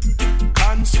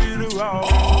 consider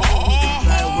all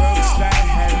thy works thy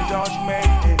hand doth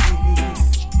make.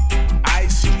 I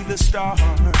see the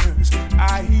stars,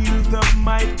 I hear the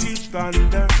mighty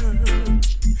thunder,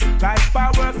 thy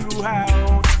power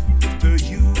throughout the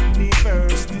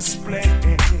universe display.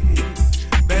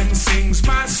 Then sings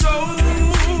my soul,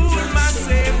 my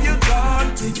Savior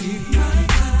God to thee.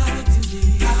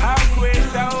 How great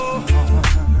thou art,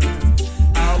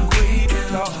 how great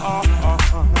thou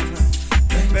art.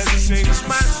 Then sings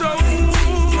my soul,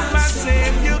 my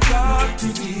Savior God to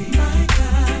thee.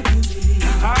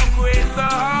 How great thou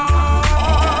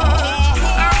art,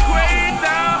 how great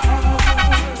thou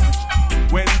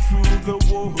art. When through the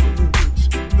woods,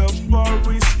 the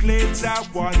forest glades I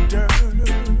wander,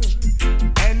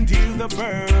 and hear the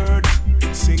bird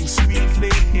sing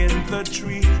sweetly in the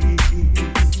trees.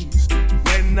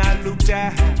 When I look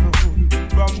down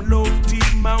from lofty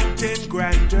mountain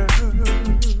grandeur,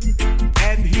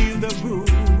 and hear the brook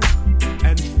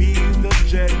and feel the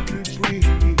gentle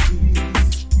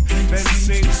breeze, then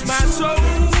sings my soul,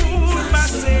 my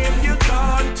Savior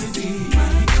God to thee.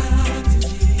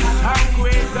 How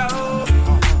great thou art,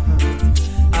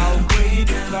 how great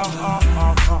thou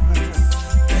art.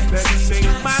 Then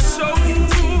sings my soul,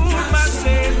 my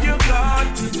Savior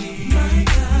God to thee.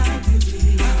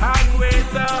 How great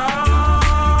thou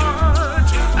art,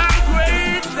 how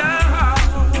great thou art.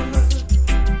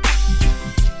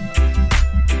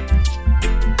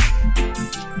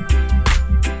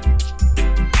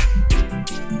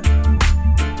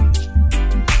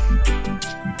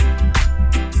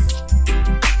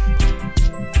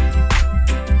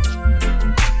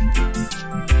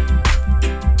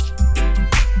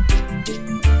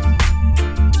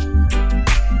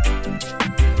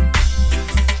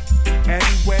 And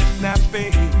when I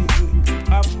think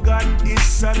of God, His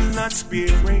Son not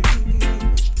sparing,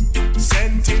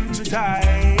 sent Him to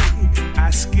die, I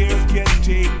scarce can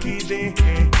take it in.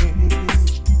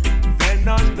 Then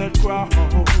on the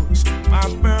cross, my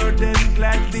burden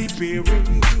gladly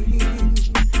bearing,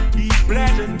 He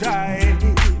bled and died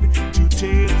to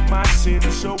take my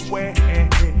sins away.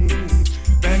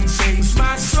 Then sings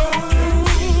my soul,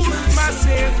 my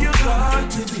Savior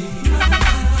God to thee.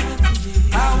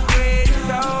 How great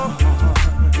thou art,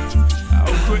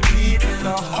 how great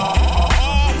thou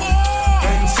art.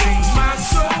 And sings my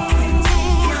soul,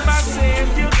 my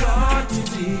Savior God to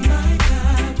thee.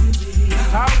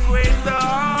 How great thou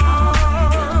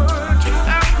art,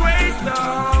 how great thou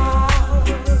art.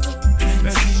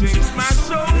 And sings my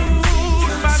soul,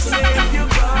 my Savior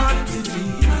God to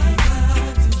thee.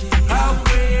 How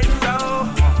great thou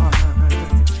art,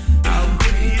 how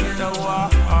great thou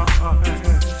art.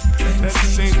 That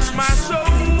sings my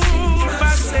soul,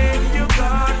 my Savior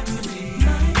God to thee.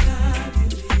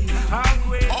 How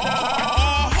great thou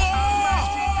art.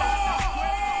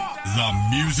 The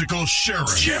musical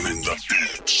sheriff. Jamming the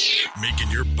beats. Making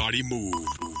your body move.